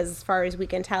funny because as far as we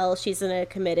can tell, she's in a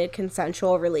committed,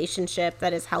 consensual relationship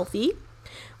that is healthy.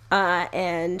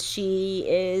 And she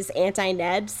is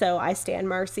anti-Ned, so I stand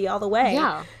Marcy all the way.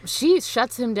 Yeah, she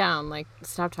shuts him down, like,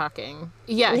 stop talking.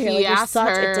 Yeah, he asks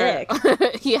her. A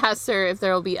dick. He asks her if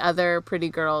there will be other pretty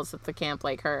girls at the camp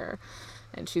like her.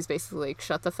 And she's basically like,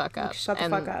 shut the fuck up. Like, shut the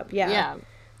fuck up, yeah. Yeah.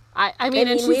 I mean,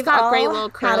 and she's got great little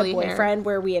curly hair. Had a boyfriend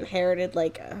where we inherited,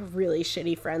 like, a really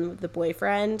shitty friend with the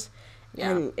boyfriend.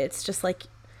 Yeah. And it's just, like,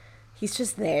 he's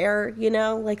just there, you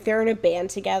know? Like, they're in a band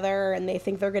together, and they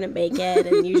think they're going to make it,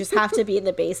 and you just have to be in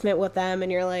the basement with them, and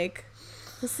you're like,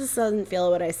 this doesn't feel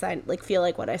what I signed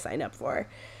up for.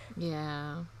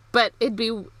 Yeah. But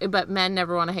men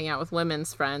never want to hang out with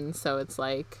women's friends, so it's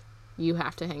like, you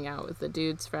have to hang out with the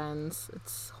dude's friends.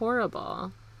 It's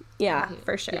horrible. Yeah,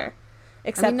 for sure. Yeah.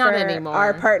 Except not for anymore.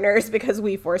 Our partners, because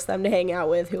we force them to hang out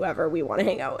with whoever we want to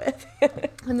hang out with.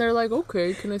 And they're like,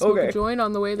 okay, can I smoke a joint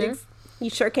on the way there? You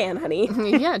sure can, honey.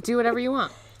 Yeah, do whatever you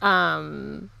want.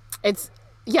 It's,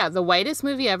 the whitest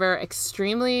movie ever,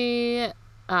 extremely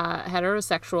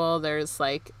heterosexual. There's,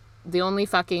 like, the only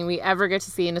fucking we ever get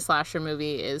to see in a slasher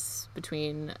movie is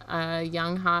between a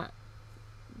young, hot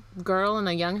girl and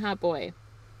a young, hot boy.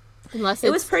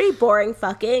 It was pretty boring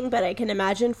fucking, but I can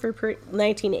imagine for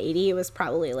 1980 it was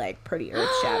probably like pretty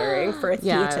earth-shattering for a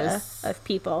theater of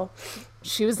people.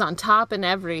 She was on top and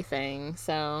everything,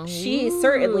 so... She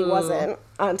certainly wasn't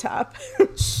on top.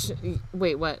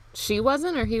 Wait, what? She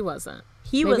wasn't or he wasn't?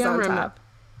 He was on top.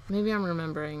 Maybe I'm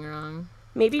remembering wrong.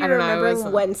 Maybe you're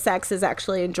remembering when sex is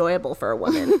actually enjoyable for a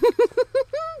woman.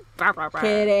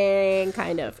 Kidding,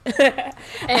 kind of.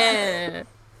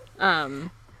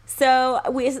 So,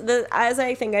 as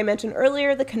I think I mentioned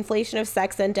earlier, the conflation of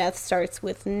sex and death starts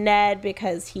with Ned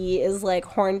because he is, like,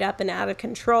 horned up and out of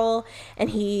control, and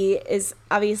he is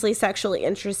obviously sexually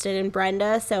interested in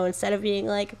Brenda, so instead of being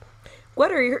like,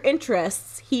 what are your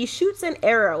interests, he shoots an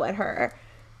arrow at her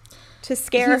to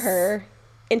scare her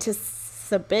into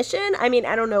submission. I mean,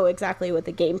 I don't know exactly what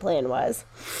the game plan was.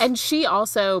 And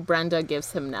Brenda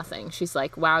gives him nothing. She's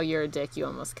like, wow, you're a dick, you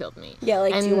almost killed me. Yeah,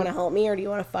 like, do you want to help me or do you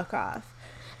want to fuck off?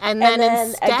 And then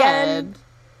instead... Again,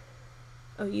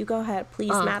 oh, you go ahead, please,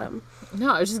 madam.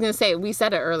 No, I was just going to say, we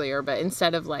said it earlier, but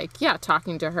instead of, like,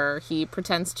 talking to her, he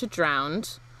pretends to drown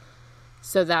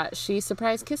so that she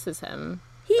surprise kisses him.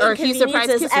 He surprise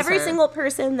kisses every single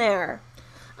person there.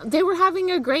 They were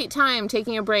having a great time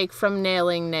taking a break from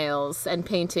nailing nails and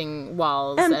painting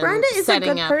walls. And Brenda is a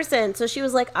good person, so she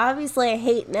was like, obviously I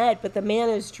hate Ned, but the man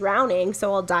is drowning,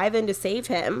 so I'll dive in to save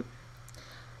him.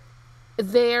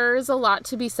 There's a lot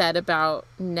to be said about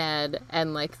Ned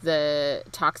and, like, the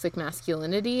toxic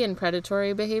masculinity and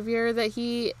predatory behavior that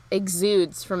he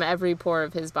exudes from every pore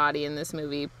of his body in this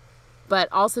movie.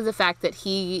 But also the fact that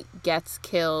he gets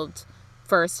killed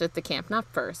first at the camp. Not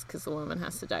first, because the woman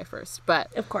has to die first.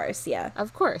 But Of course, yeah.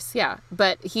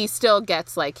 But he still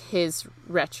gets, like, his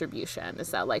retribution. Is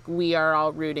that, like, we are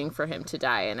all rooting for him to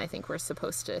die, and I think we're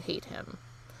supposed to hate him.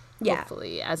 Yeah.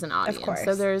 Hopefully, as an audience. Of course.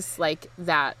 So there's, like,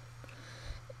 that...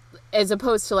 As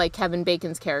opposed to, like, Kevin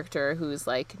Bacon's character, who's,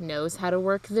 like, knows how to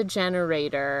work the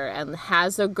generator and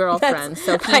has a girlfriend,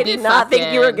 so he I did not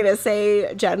think you were going to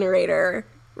say generator,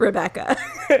 Rebecca.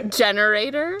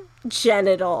 Generator?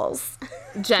 Genitals.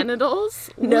 Genitals?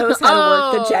 Knows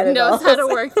how to work the genitals. Knows how to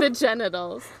work the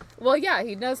genitals. Well, yeah,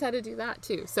 he knows how to do that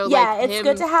too. So yeah, like it's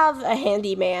good to have a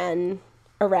handyman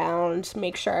around.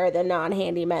 Make sure the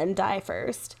non-handymen die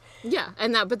first. Yeah,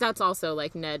 but that's also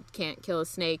like Ned can't kill a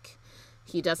snake.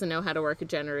 He doesn't know how to work a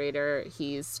generator.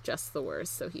 He's just the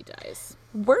worst, so he dies.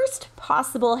 Worst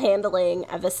possible handling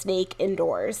of a snake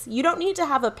indoors. You don't need to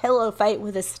have a pillow fight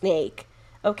with a snake,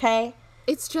 okay?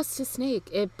 It's just a snake.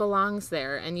 It belongs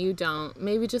there, and you don't.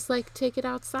 Maybe just, like, take it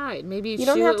outside. Maybe you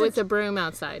shoot it with a broom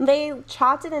outside. They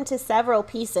chopped it into several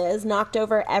pieces, knocked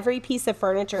over every piece of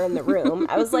furniture in the room.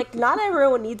 I was like, not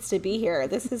everyone needs to be here.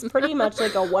 This is pretty much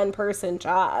like a one-person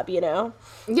job, you know?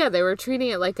 Yeah, they were treating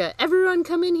it like everyone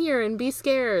come in here and be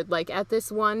scared, like, at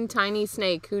this one tiny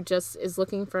snake who just is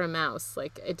looking for a mouse.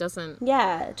 Like, it doesn't...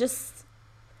 Yeah, just...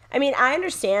 I mean, I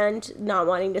understand not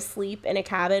wanting to sleep in a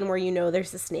cabin where you know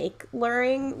there's a snake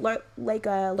lurking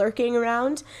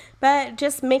around, but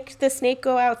just make the snake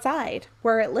go outside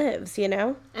where it lives, you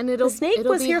know? And the snake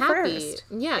was here first.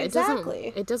 Yeah,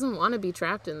 exactly. It doesn't want to be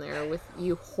trapped in there with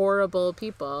you horrible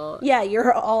people. Yeah,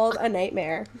 you're all a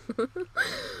nightmare.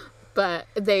 But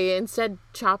they instead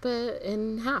chop it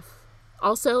in half.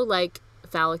 Also, like,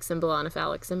 phallic symbol on a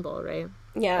phallic symbol, right?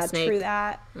 Yeah, true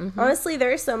that. Mm-hmm. Honestly,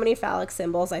 there are so many phallic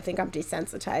symbols, I think I'm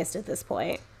desensitized at this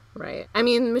point. Right. I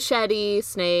mean, machete,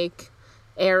 snake,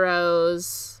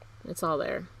 arrows, it's all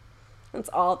there. It's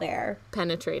all there.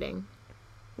 Penetrating.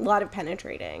 A lot of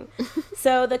penetrating.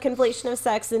 So the conflation of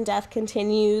sex and death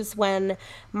continues when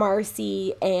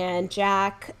Marcy and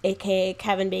Jack, a.k.a.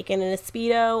 Kevin Bacon and a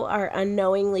Speedo, are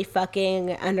unknowingly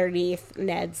fucking underneath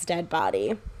Ned's dead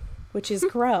body, which is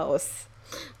gross.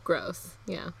 Gross,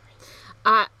 yeah.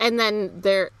 And then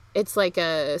it's like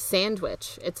a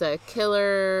sandwich. It's a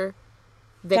killer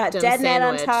victim dead sandwich. Ned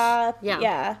on top.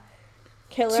 Yeah.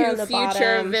 Killer on the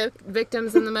bottom. 2 future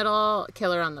victims in the middle,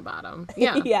 killer on the bottom.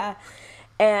 Yeah. Yeah.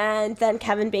 And then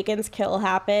Kevin Bacon's kill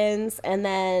happens. And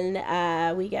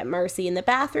then we get Marcy in the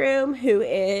bathroom, who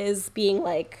is being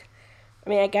like...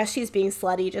 I mean, I guess she's being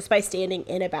slutty just by standing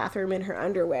in a bathroom in her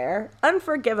underwear.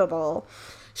 Unforgivable.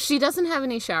 She doesn't have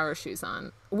any shower shoes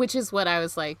on, which is what I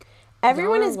was like...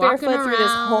 Everyone is barefoot through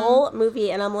this whole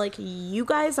movie, and I'm like, you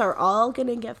guys are all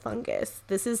gonna get fungus.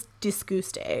 This is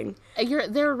disgusting.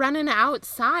 They're running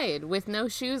outside with no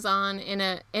shoes on in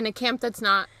a camp that's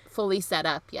not fully set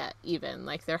up yet, even.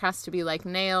 Like, there has to be, like,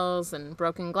 nails and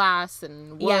broken glass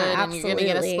and wood, and you're gonna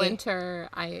get a splinter.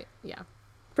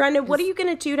 Brenda, what are you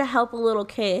gonna do to help a little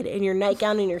kid in your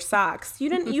nightgown and your socks?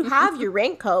 You have your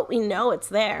raincoat. We know it's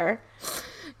there.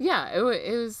 Yeah, it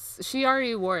was, she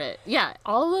already wore it. Yeah,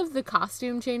 all of the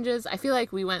costume changes, I feel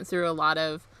like we went through a lot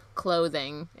of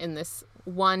clothing in this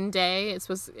one day.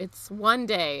 It's one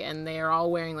day, and they are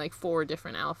all wearing, like, 4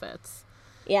 different outfits.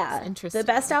 Yeah. It's interesting. The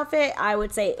best outfit, I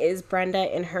would say, is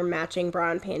Brenda in her matching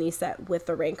bra and panty set with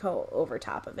the raincoat over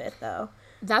top of it, though.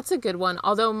 That's a good one.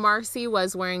 Although Marcy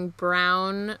was wearing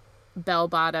brown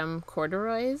bell-bottom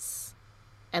corduroys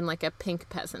and, like, a pink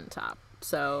peasant top.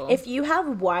 So if you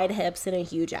have wide hips and a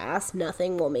huge ass,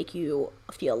 nothing will make you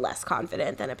feel less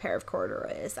confident than a pair of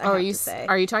corduroys. I have to say.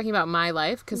 Are you talking about my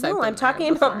life? Because no, I'm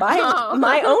talking about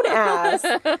my own ass.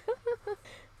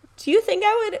 Do you think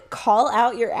I would call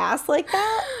out your ass like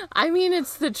that? I mean,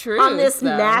 it's the truth. On this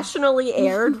nationally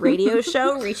aired radio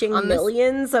show reaching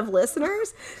millions of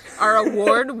listeners? Our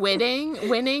award-winning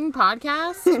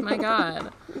podcast? My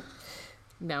God.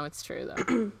 No, it's true,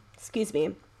 though. Excuse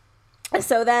me.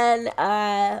 So then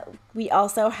we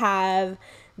also have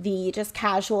the just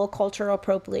casual cultural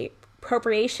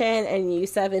appropriation and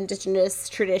use of indigenous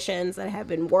traditions that have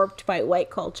been warped by white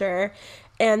culture.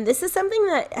 And this is something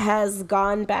that has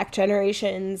gone back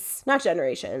not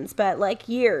generations, but like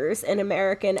years in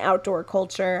American outdoor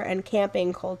culture and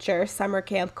camping culture, summer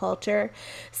camp culture.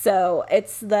 So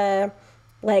it's the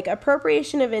like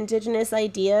appropriation of indigenous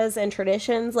ideas and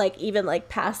traditions, like even like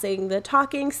passing the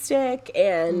talking stick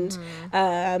and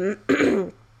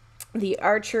the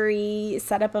archery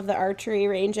setup of the archery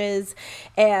ranges.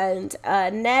 And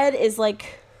Ned is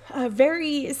like a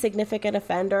very significant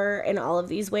offender in all of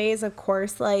these ways. Of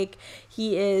course, like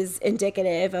he is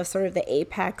indicative of sort of the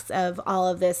apex of all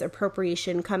of this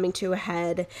appropriation coming to a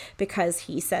head because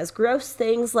he says gross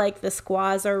things like the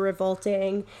squaws are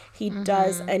revolting. He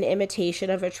does an imitation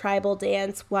of a tribal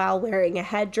dance while wearing a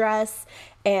headdress.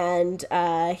 And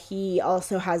he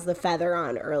also has the feather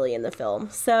on early in the film.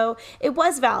 So it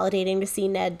was validating to see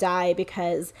Ned die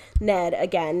because Ned,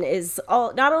 again, is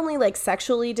not only like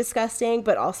sexually disgusting,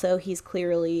 but also he's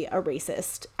clearly a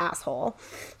racist asshole.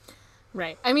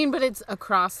 Right. I mean, but it's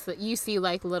across you see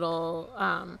like little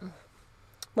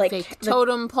like fake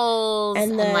totem poles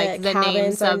and like the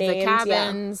names of the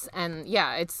cabins. Yeah. And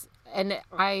yeah, and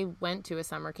I went to a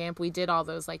summer camp. We did all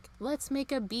those like, let's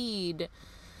make a bead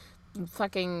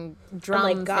fucking drum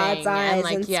and, like, God's thing eyes and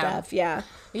like and stuff. Yeah.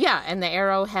 Yeah, and the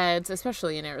arrowheads,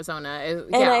 especially in Arizona.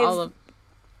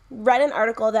 Read an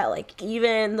article that like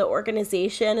even the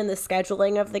organization and the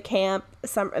scheduling of the camp,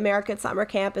 some American summer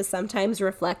camp, is sometimes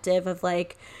reflective of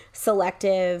like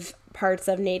selective parts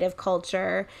of Native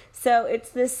culture. So it's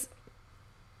this,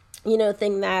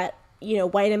 thing that,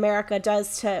 white America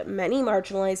does to many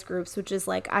marginalized groups, which is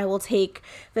like, I will take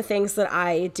the things that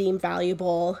I deem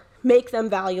valuable, make them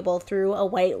valuable through a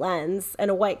white lens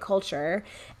and a white culture,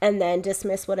 and then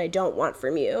dismiss what I don't want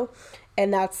from you.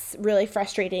 And that's really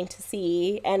frustrating to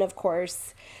see. And of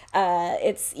course,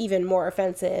 it's even more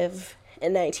offensive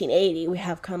in 1980. We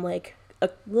have come like a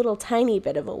little tiny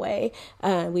bit of a way.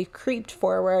 We've creeped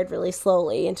forward really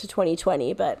slowly into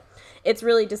 2020, but it's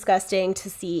really disgusting to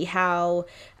see how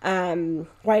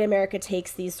white America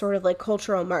takes these sort of like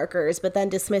cultural markers, but then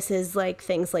dismisses like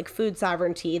things like food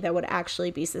sovereignty that would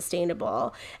actually be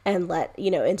sustainable, and let,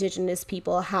 indigenous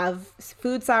people have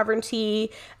food sovereignty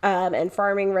and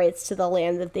farming rights to the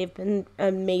land that they've been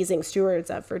amazing stewards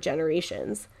of for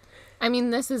generations. I mean,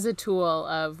 this is a tool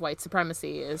of white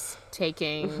supremacy, is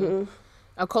taking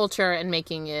a culture and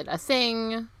making it a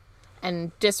thing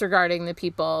and disregarding the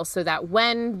people, so that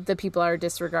when the people are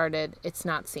disregarded, it's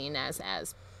not seen as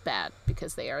bad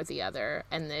because they are the other.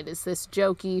 And it is this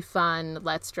jokey, fun,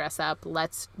 let's dress up,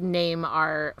 let's name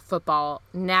our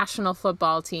national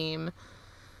football team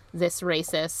this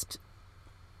racist.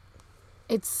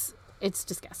 It's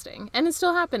disgusting. And it's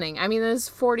still happening. I mean, this is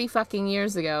 40 fucking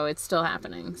years ago. It's still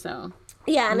happening. So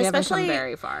yeah, and we especially haven't come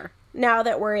very far. Now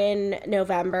that we're in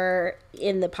November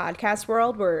in the podcast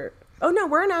world, we're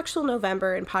in actual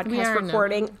November in podcast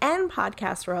recording and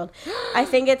podcast world. I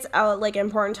think it's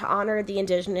important to honor the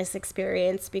indigenous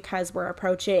experience because we're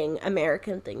approaching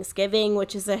American Thanksgiving,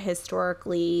 which is a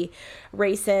historically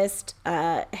racist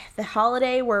the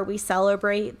holiday where we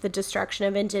celebrate the destruction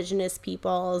of indigenous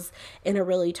peoples in a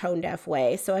really tone-deaf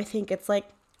way. So I think it's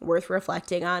worth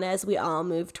reflecting on as we all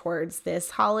move towards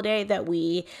this holiday that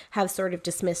we have sort of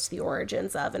dismissed the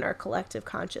origins of in our collective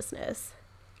consciousness.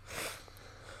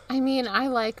 I mean, I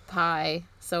like pie,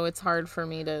 so it's hard for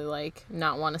me to,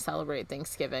 not want to celebrate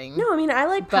Thanksgiving. No, I mean, I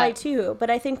like pie too, but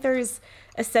I think there's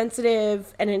a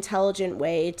sensitive and intelligent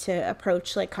way to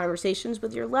approach, conversations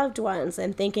with your loved ones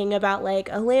and thinking about,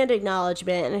 a land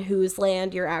acknowledgement and whose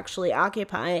land you're actually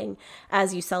occupying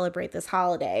as you celebrate this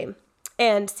holiday.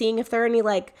 And seeing if there are any,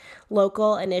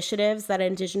 local initiatives that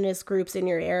indigenous groups in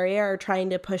your area are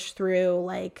trying to push through,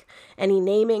 any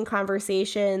naming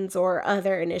conversations or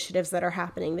other initiatives that are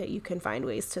happening that you can find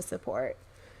ways to support.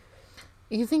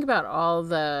 You think about all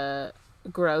the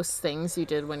gross things you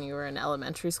did when you were in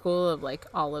elementary school, of,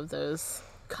 all of those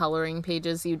coloring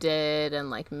pages you did,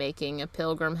 and, making a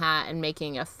pilgrim hat and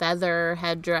making a feather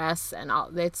headdress and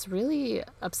all. It's really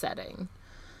upsetting.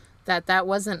 That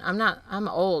wasn't, I'm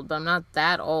old, but I'm not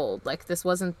that old. This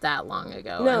wasn't that long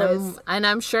ago. No, and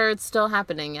I'm sure it's still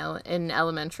happening in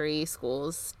elementary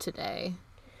schools today,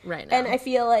 right now. And I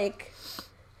feel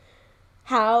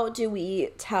how do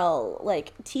we tell,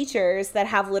 teachers that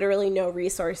have literally no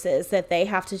resources that they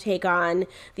have to take on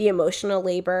the emotional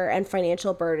labor and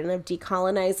financial burden of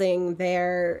decolonizing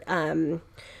their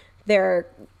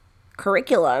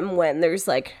curriculum when there's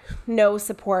no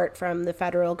support from the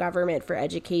federal government for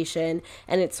education,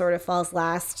 and it sort of falls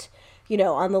last,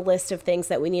 on the list of things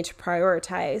that we need to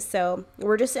prioritize. So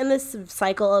we're just in this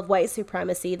cycle of white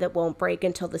supremacy that won't break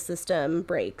until the system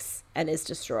breaks and is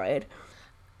destroyed.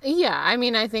 Yeah, I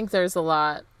mean, I think there's a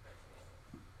lot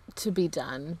to be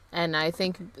done, and I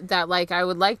think that I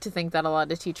would like to think that a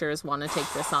lot of teachers want to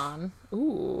take this on.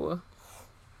 Ooh.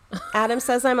 Adam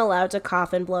says I'm allowed to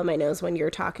cough and blow my nose when you're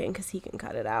talking because he can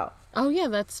cut it out. Oh, yeah,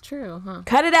 that's true, huh?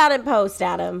 Cut it out in post,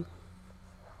 Adam.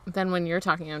 Then when you're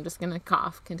talking, I'm just going to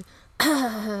cough the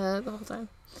whole time.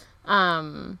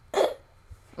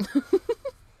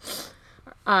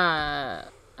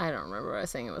 I don't remember what I was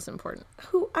saying. It was important.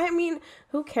 Who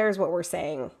cares what we're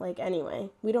saying? Anyway,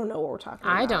 we don't know what we're talking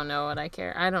about. I don't know what I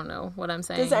care. I don't know what I'm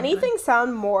saying. Does anything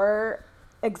sound more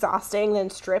exhausting than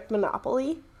strip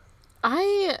Monopoly?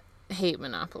 I hate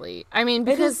Monopoly. I mean,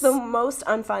 because it is the most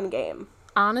unfun game.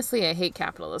 Honestly, I hate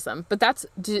capitalism. But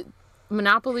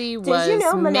Monopoly was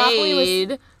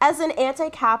made as an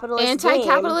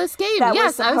anti-capitalist game. That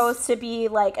was supposed to be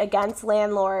against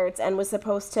landlords and was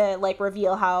supposed to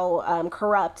reveal how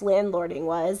corrupt landlording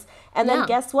was. And then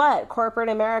guess what? Corporate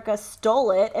America stole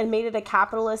it and made it a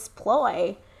capitalist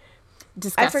ploy.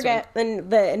 Disgusting. I forget.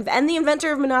 And the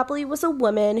inventor of Monopoly was a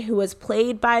woman who was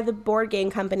played by the board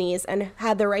game companies and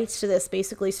had the rights to this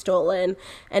basically stolen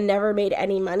and never made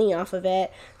any money off of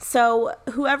it. So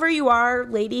whoever you are,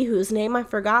 lady whose name I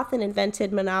forgot that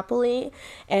invented Monopoly,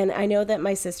 and I know that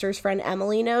my sister's friend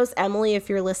Emily knows. Emily, if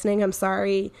you're listening, I'm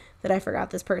sorry that I forgot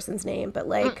this person's name, but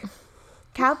like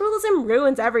capitalism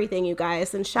ruins everything, you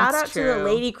guys. And shout out to the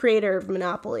lady creator of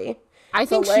Monopoly. I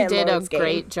think she did a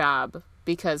great job.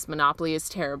 Because Monopoly is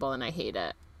terrible and I hate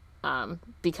it.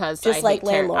 Because just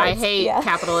I hate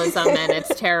capitalism and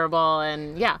it's terrible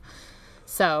and yeah.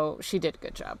 So she did a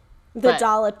good job. The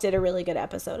Dollop did a really good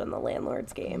episode on the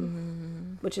Landlords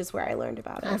Game, which is where I learned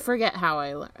about it. I forget how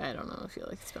I don't know. I feel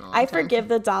like it's been a long time. I forgive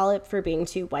the Dollop for being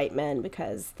two white men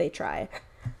because they try.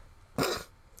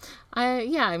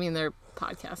 I mean they're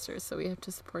podcasters, so we have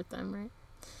to support them, right?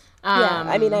 Yeah,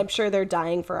 I mean I'm sure they're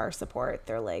dying for our support.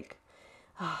 They're like,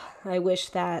 I wish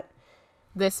that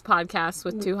this podcast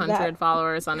with 200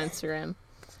 followers on Instagram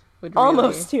would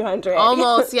almost 200.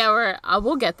 Almost, yeah.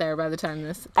 We'll get there by the time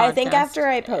this. I think after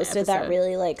I posted that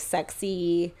really like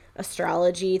sexy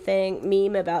astrology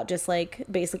meme about just like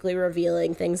basically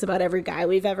revealing things about every guy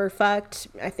we've ever fucked,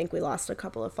 I think we lost a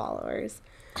couple of followers.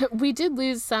 We did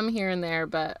lose some here and there,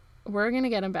 but we're gonna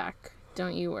get them back.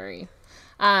 Don't you worry.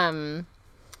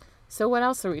 So what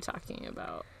else are we talking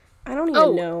about? I don't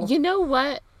even know. You know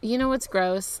what? You know what's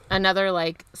gross? Another,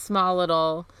 like, small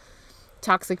little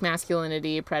toxic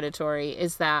masculinity, predatory,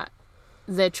 is that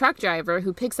the truck driver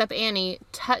who picks up Annie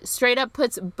straight up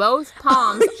puts both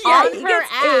palms on her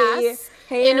ass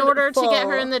in order to get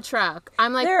her in the truck.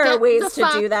 I'm like, there are ways to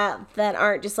do that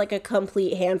aren't just, like, a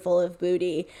complete handful of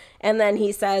booty. And then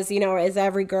he says, is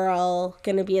every girl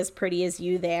going to be as pretty as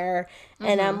you there? Mm-hmm.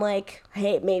 And I'm like,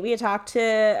 hey, maybe talk to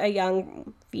a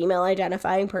young female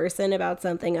identifying person about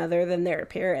something other than their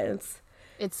appearance.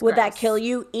 Would that kill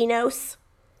you, Enos?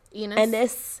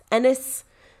 Ennis?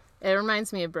 It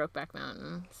reminds me of Brokeback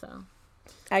Mountain, so.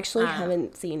 I actually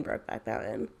haven't seen Brokeback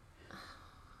Mountain.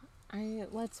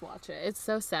 Let's watch it. It's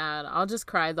so sad. I'll just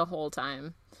cry the whole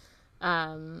time.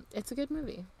 It's a good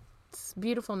movie. It's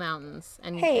beautiful mountains.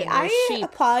 And I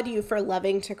applaud you for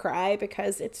loving to cry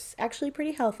because it's actually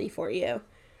pretty healthy for you.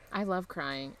 I love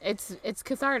crying. It's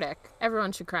cathartic.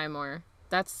 Everyone should cry more.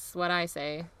 That's what I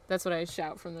say. That's what I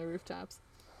shout from the rooftops.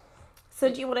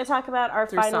 So do you want to talk about our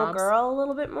final girl a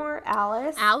little bit more,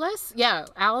 Alice? Alice? Yeah,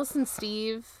 Alice and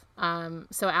Steve.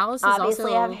 So Alice is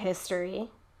obviously have history.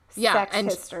 Sex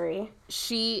history.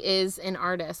 She is an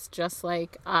artist just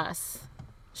like us.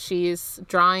 She's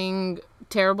drawing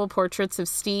terrible portraits of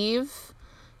Steve.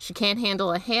 She can't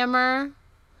handle a hammer.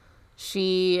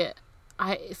 She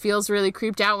feels really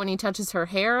creeped out when he touches her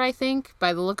hair, I think,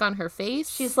 by the look on her face.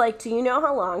 She's like, do you know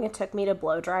how long it took me to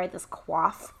blow dry this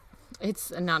coif?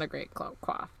 It's not a great coif,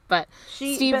 but but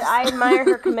I admire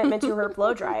her commitment to her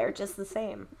blow dryer just the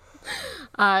same.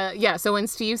 So when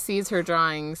Steve sees her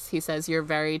drawings, he says, "You're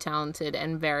very talented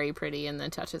and very pretty," and then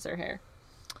touches her hair.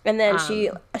 And then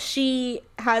she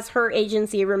has her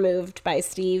agency removed by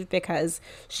Steve because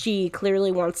she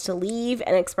clearly wants to leave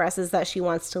and expresses that she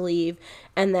wants to leave.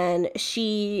 And then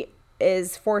she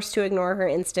is forced to ignore her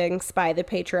instincts by the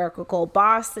patriarchal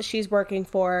boss that she's working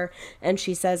for. And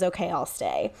she says, okay, I'll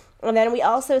stay. And then we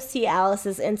also see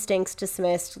Alice's instincts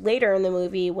dismissed later in the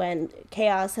movie when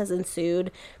chaos has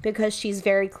ensued because she's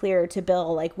very clear to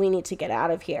Bill, like, we need to get out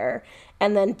of here.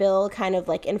 And then Bill kind of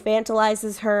like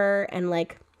infantilizes her and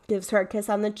like gives her a kiss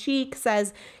on the cheek,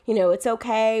 says, it's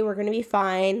okay, we're going to be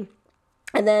fine.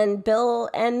 And then Bill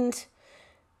and,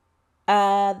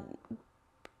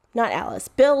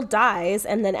 Bill dies,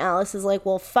 and then Alice is like,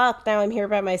 well, fuck, now I'm here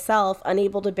by myself,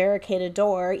 unable to barricade a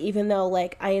door, even though,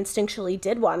 like, I instinctually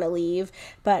did want to leave,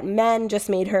 but men just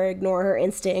made her ignore her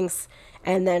instincts,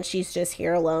 and then she's just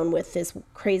here alone with this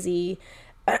crazy,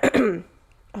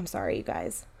 I'm sorry, you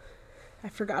guys. I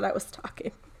forgot I was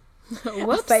talking.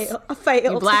 Whoops. I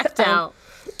failed. You blacked out.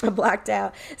 I blacked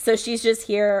out. So she's just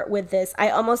here with this, I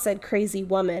almost said crazy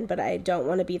woman, but I don't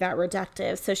want to be that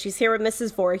reductive. So she's here with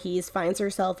Mrs. Voorhees, finds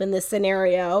herself in this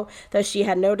scenario that she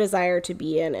had no desire to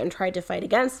be in and tried to fight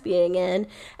against being in.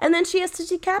 And then she has to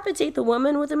decapitate the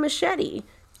woman with a machete.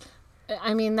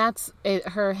 I mean, that's it.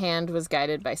 Her hand was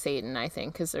guided by Satan, I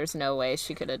think, because there's no way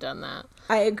she could have done that.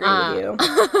 I agree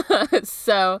with you.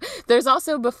 So there's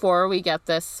also, before we get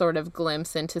this sort of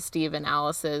glimpse into Steve and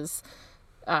Alice's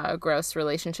gross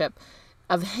relationship,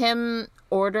 of him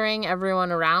ordering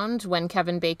everyone around when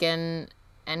Kevin Bacon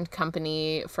and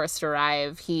company first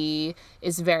arrive. He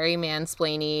is very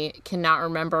mansplainy, cannot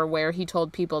remember where he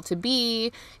told people to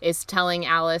be, is telling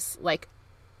Alice, like,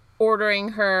 ordering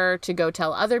her to go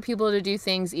tell other people to do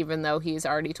things, even though he's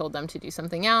already told them to do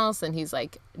something else. And he's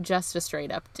like just a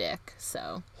straight up dick.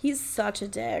 So he's such a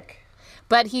dick.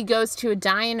 But he goes to a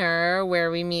diner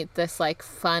where we meet this like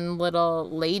fun little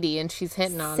lady, and she's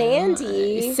hitting on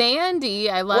Sandy. Sandy,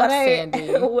 I love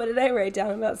Sandy. What did I write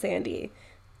down about Sandy?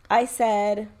 I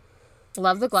said,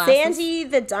 love the glasses. Sandy,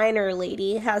 the diner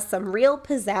lady, has some real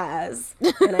pizzazz,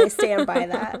 and I stand by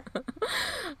that.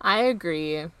 I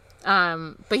agree.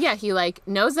 But yeah, he like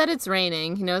knows that it's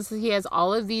raining. He knows that he has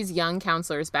all of these young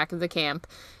counselors back at the camp,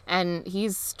 and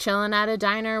he's chilling at a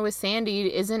diner with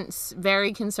Sandy, isn't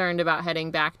very concerned about heading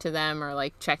back to them or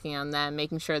like checking on them,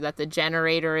 making sure that the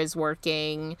generator is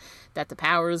working, that the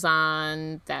power's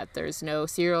on, that there's no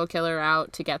serial killer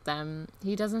out to get them.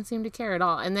 He doesn't seem to care at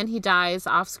all. And then he dies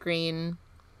off screen.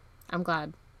 I'm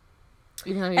glad.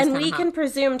 Even though and we can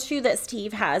presume, too, that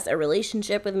Steve has a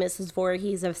relationship with Mrs.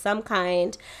 Voorhees of some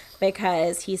kind,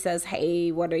 because he says,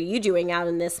 hey, what are you doing out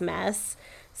in this mess?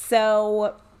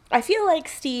 So I feel like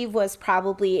Steve was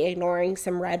probably ignoring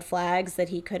some red flags that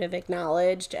he could have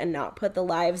acknowledged and not put the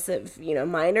lives of,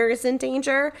 minors in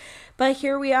danger. But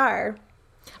here we are.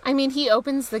 I mean, he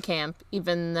opens the camp,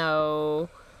 even though...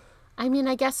 I mean,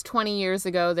 I guess 20 years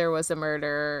ago there was a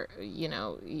murder,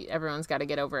 everyone's got to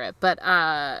get over it. But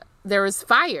there was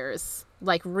fires,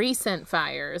 like recent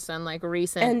fires and like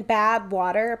recent... And bad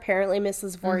water. Apparently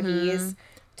Mrs. Voorhees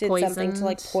did something to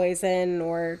like poison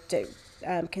or to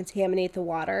contaminate the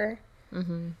water.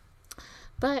 Mm-hmm.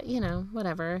 But,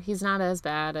 whatever. He's not as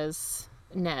bad as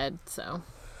Ned, so...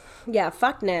 Yeah,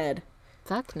 fuck Ned.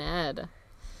 Fuck Ned.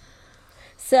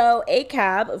 So,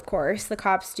 ACAB, of course, the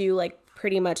cops do like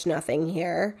pretty much nothing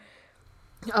here.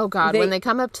 Oh God, when they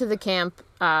come up to the camp,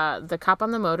 the cop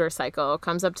on the motorcycle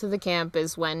comes up to the camp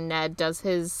is when Ned does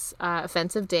his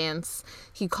offensive dance.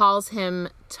 He calls him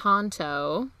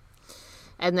Tonto,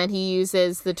 and then he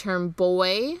uses the term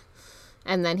boy,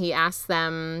 and then he asks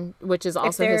them, which is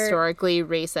also historically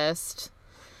racist,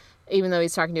 even though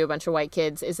he's talking to a bunch of white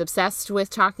kids, is obsessed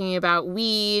with talking about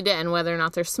weed and whether or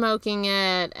not they're smoking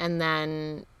it, and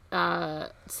then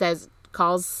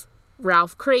calls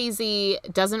Ralph crazy,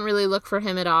 doesn't really look for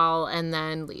him at all, and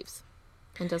then leaves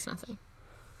and does nothing.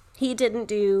 He didn't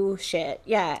do shit.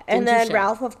 Yeah. And then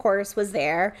Ralph, of course, was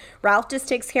there. Ralph just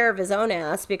takes care of his own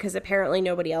ass because apparently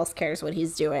nobody else cares what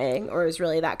he's doing or is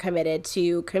really that committed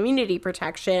to community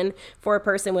protection for a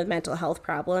person with mental health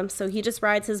problems. So he just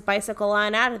rides his bicycle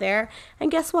on out of there. And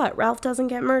guess what? Ralph doesn't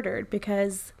get murdered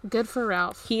because... Good for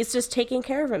Ralph. He's just taking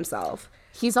care of himself.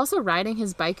 He's also riding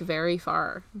his bike very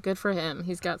far. Good for him.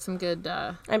 He's got some good...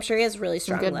 I'm sure he has really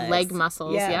strong good leg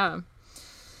muscles. Yeah.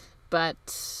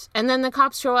 But... And then the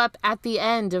cops show up at the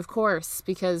end, of course,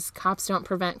 because cops don't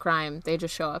prevent crime. They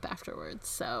just show up afterwards.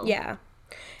 So yeah.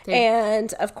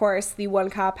 And, of course, the one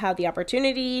cop had the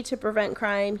opportunity to prevent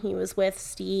crime. He was with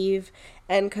Steve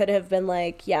and could have been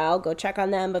like, yeah, I'll go check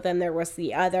on them. But then there was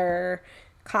the other...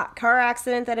 car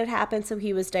accident that had happened, so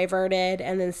he was diverted,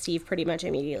 and then Steve pretty much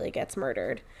immediately gets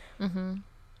murdered. Mm-hmm.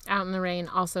 Out in the rain,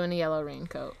 also in a yellow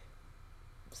raincoat.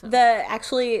 So.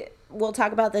 Actually, we'll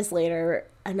talk about this later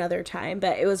another time,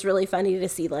 but it was really funny to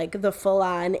see like the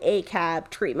full-on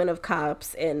ACAB treatment of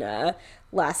cops in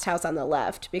Last House on the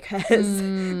Left, because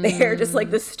they are just like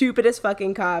the stupidest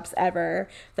fucking cops ever,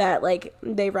 that like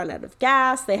they run out of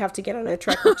gas, they have to get on a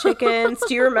truck with chickens.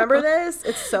 Do you remember this?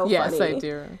 It's so funny. Yes, I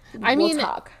do. We'll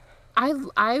talk.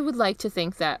 I would like to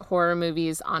think that horror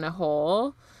movies on a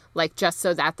whole, like just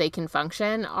so that they can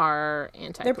function, are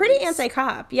anti-police. They're pretty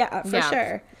anti-cop, yeah, for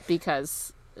sure.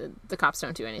 Because the cops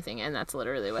don't do anything, and that's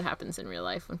literally what happens in real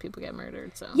life when people get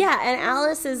murdered. So yeah, and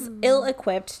Alice is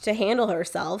ill-equipped to handle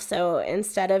herself, so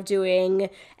instead of doing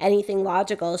anything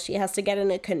logical, she has to get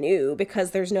in a canoe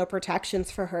because there's no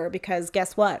protections for her, because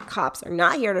guess what? Cops are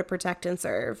not here to protect and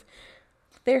serve.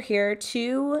 They're here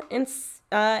to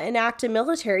enact a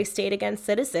military state against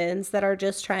citizens that are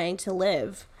just trying to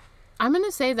live. I'm going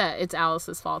to say that it's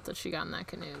Alice's fault that she got in that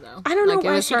canoe, though. I don't know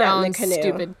why she got in the canoe.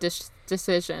 Stupid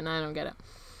decision. I don't get it.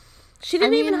 She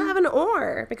didn't even have an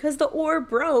oar because the oar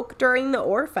broke during the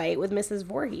oar fight with Mrs.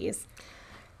 Voorhees.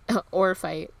 Oar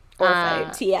fight.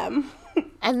 TM.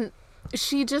 And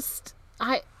she just,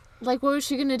 what was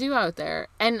she going to do out there?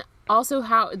 And also,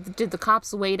 how did the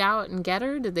cops wait out and get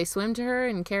her? Did they swim to her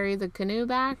and carry the canoe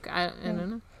back? I don't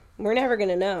know. We're never going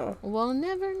to know. We'll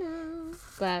never know.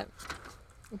 But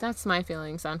that's my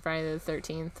feelings on Friday the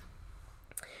 13th.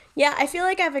 Yeah, I feel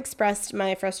like I've expressed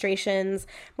my frustrations,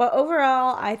 but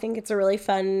overall, I think it's a really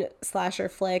fun slasher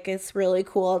flick. It's really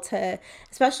cool to,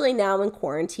 especially now in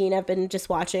quarantine, I've been just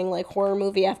watching like horror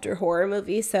movie after horror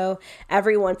movie. So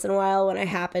every once in a while, when I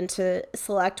happen to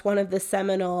select one of the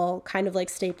seminal kind of like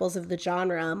staples of the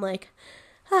genre, I'm like,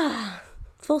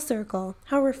 full circle.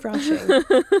 How refreshing.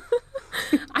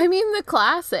 I mean,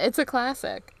 it's a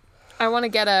classic. I want to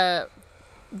get a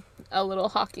little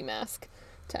hockey mask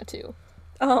tattoo.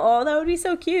 Oh, that would be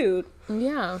so cute.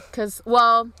 Yeah, because,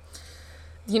 well,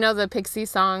 you know the Pixie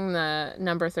song, the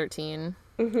Number 13,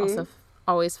 also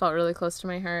always felt really close to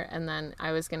my heart. And then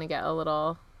I was going to get a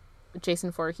little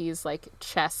Jason Voorhees, like,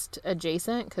 chest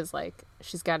adjacent, because, like,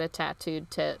 she's got a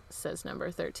tattooed tit, says Number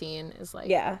 13, is like,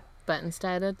 yeah. But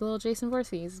instead, a little Jason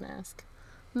Voorhees mask.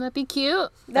 Wouldn't that be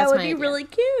cute? That would be really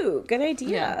cute. Good idea.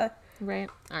 Yeah. Right.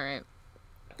 All right.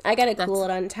 I got to cool it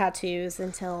on tattoos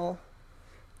until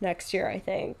next year, I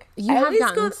think. You have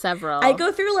gotten several. I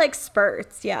go through like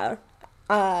spurts, yeah.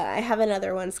 I have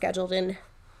another one scheduled in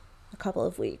a couple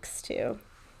of weeks too.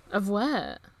 Of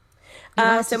what?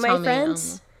 So my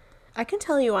friend, I can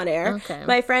tell you on air. Okay.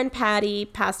 My friend Patty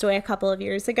passed away a couple of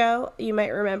years ago. You might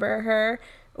remember her,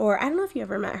 or I don't know if you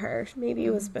ever met her. Maybe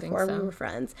it was before we were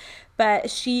friends. But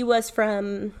she was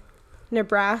from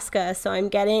Nebraska, so I'm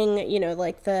getting, you know,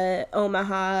 like the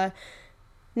Omaha,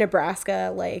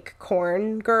 Nebraska, like,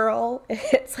 corn girl.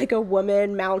 It's like a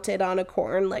woman mounted on a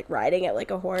corn, like riding it like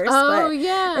a horse. Oh,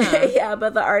 yeah. Yeah,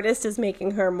 but the artist is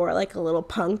making her more like a little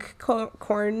punk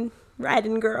corn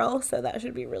riding girl, so that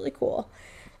should be really cool.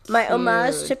 My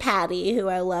homage to Patty, who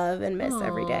I love and miss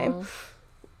every day.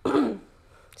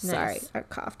 Sorry, nice. I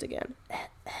coughed again.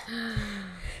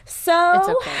 So, it's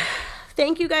okay.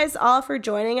 Thank you guys all for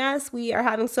joining us. We are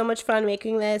having so much fun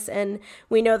making this, and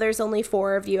we know there's only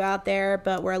 4 of you out there,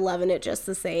 but we're loving it just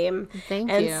the same. Thank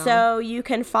you. And so you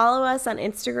can follow us on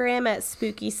Instagram at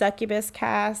Spooky Succubus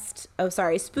Cast. Oh,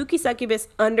 sorry, Spooky Succubus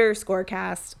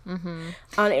 _cast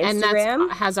on Instagram. And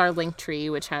that has our link tree,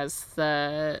 which has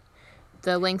the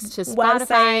links to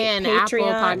Spotify and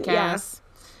Patreon, Apple Podcasts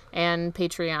and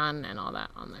Patreon and all that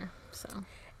on there. So.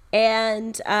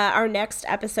 And our next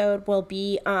episode will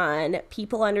be on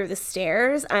People Under the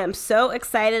Stairs. I am so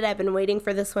excited. I've been waiting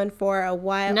for this one for a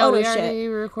while. No, we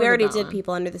already did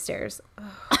People Under the Stairs.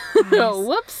 Oh,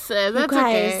 whoops. That's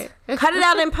okay. Cut it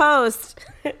out in post.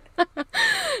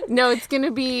 No, it's going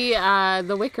to be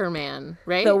The Wicker Man,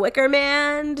 right? The Wicker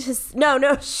Man.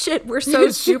 No, shit. We're so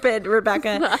stupid,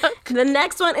 Rebecca. The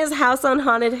next one is House on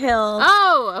Haunted Hill.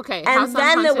 Oh, okay. And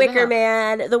then The Wicker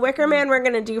Man. The Wicker Man we're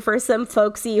going to do for some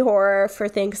folksy horror for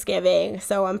Thanksgiving.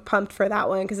 So I'm pumped for that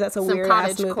one because that's a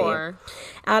weird-ass movie. Core.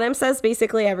 Adam says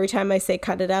basically every time I say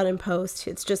cut it out in post,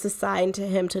 it's just a sign to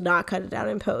him to not cut it out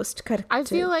in post. I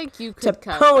feel like you could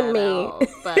cut pwn that out,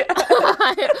 but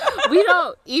we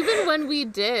don't. Even when we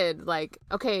did, like,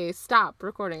 okay, stop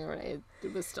recording already.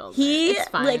 It was still there. It's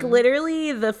fine. Like,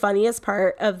 literally the funniest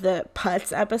part of the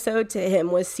Putz episode to him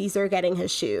was Caesar getting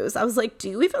his shoes. I was like, do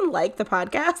you even like the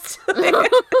podcast?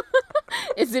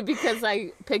 Is it because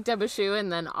I picked up a shoe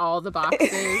and then all the boxes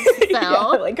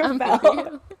fell? Yeah, like a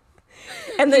fell.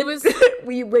 And then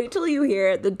we wait till you hear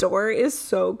it. The door is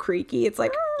so creaky. It's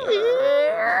like,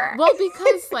 well,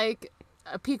 because like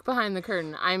a peek behind the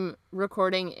curtain, I'm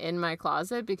recording in my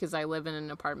closet because I live in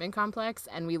an apartment complex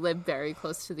and we live very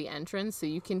close to the entrance, so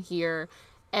you can hear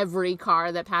every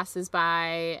car that passes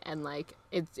by, and like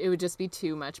it would just be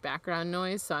too much background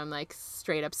noise. So I'm like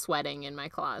straight up sweating in my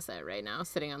closet right now,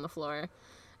 sitting on the floor.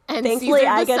 And thankfully,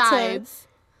 I get to.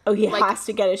 Oh, he like, has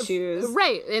to get his shoes.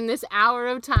 Right, in this hour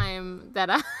of time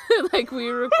that we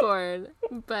record.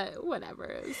 But whatever,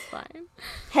 it's fine.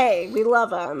 Hey, we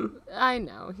love him. I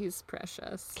know, he's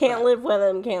precious. Can't live with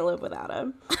him, can't live without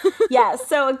him. Yeah,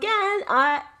 so again,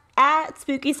 at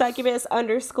Spooky Succubus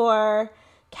 _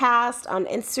 cast on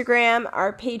Instagram.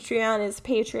 Our Patreon is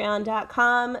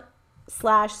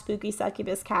patreon.com/Spooky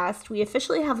Succubus Cast. We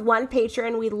officially have one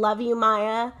patron. We love you,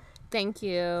 Maya. Thank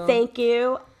you. Thank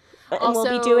you. And also,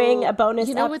 we'll be doing a bonus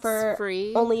app for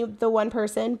free? Only the one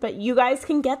person, but you guys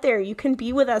can get there. You can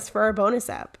be with us for our bonus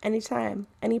app anytime,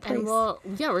 any place. And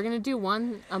we're going to do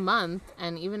one a month,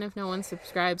 and even if no one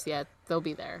subscribes yet, they'll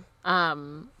be there.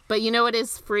 But you know it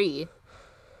is free,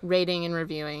 rating and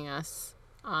reviewing us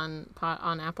on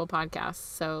Apple Podcasts.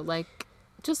 So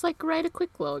just write a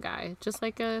quick little guy, just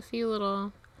like a few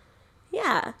little.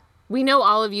 Yeah. We know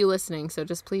all of you listening, so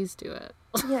just please do it.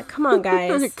 Yeah, come on,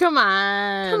 guys. Come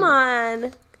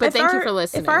on. But thank you for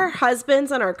listening. If our husbands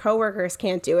and our coworkers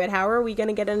can't do it, how are we going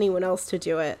to get anyone else to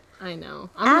do it? I know.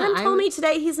 Adam told me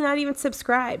today he's not even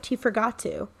subscribed. He forgot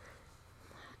to.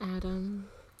 Adam.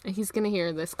 He's going to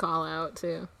hear this call out,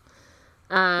 too.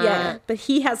 Yeah, but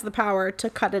he has the power to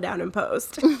cut it out in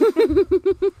post.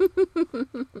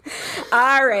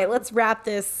 All right, let's wrap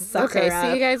this sucker up.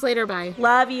 See you guys later. Bye.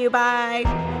 Love you. Bye.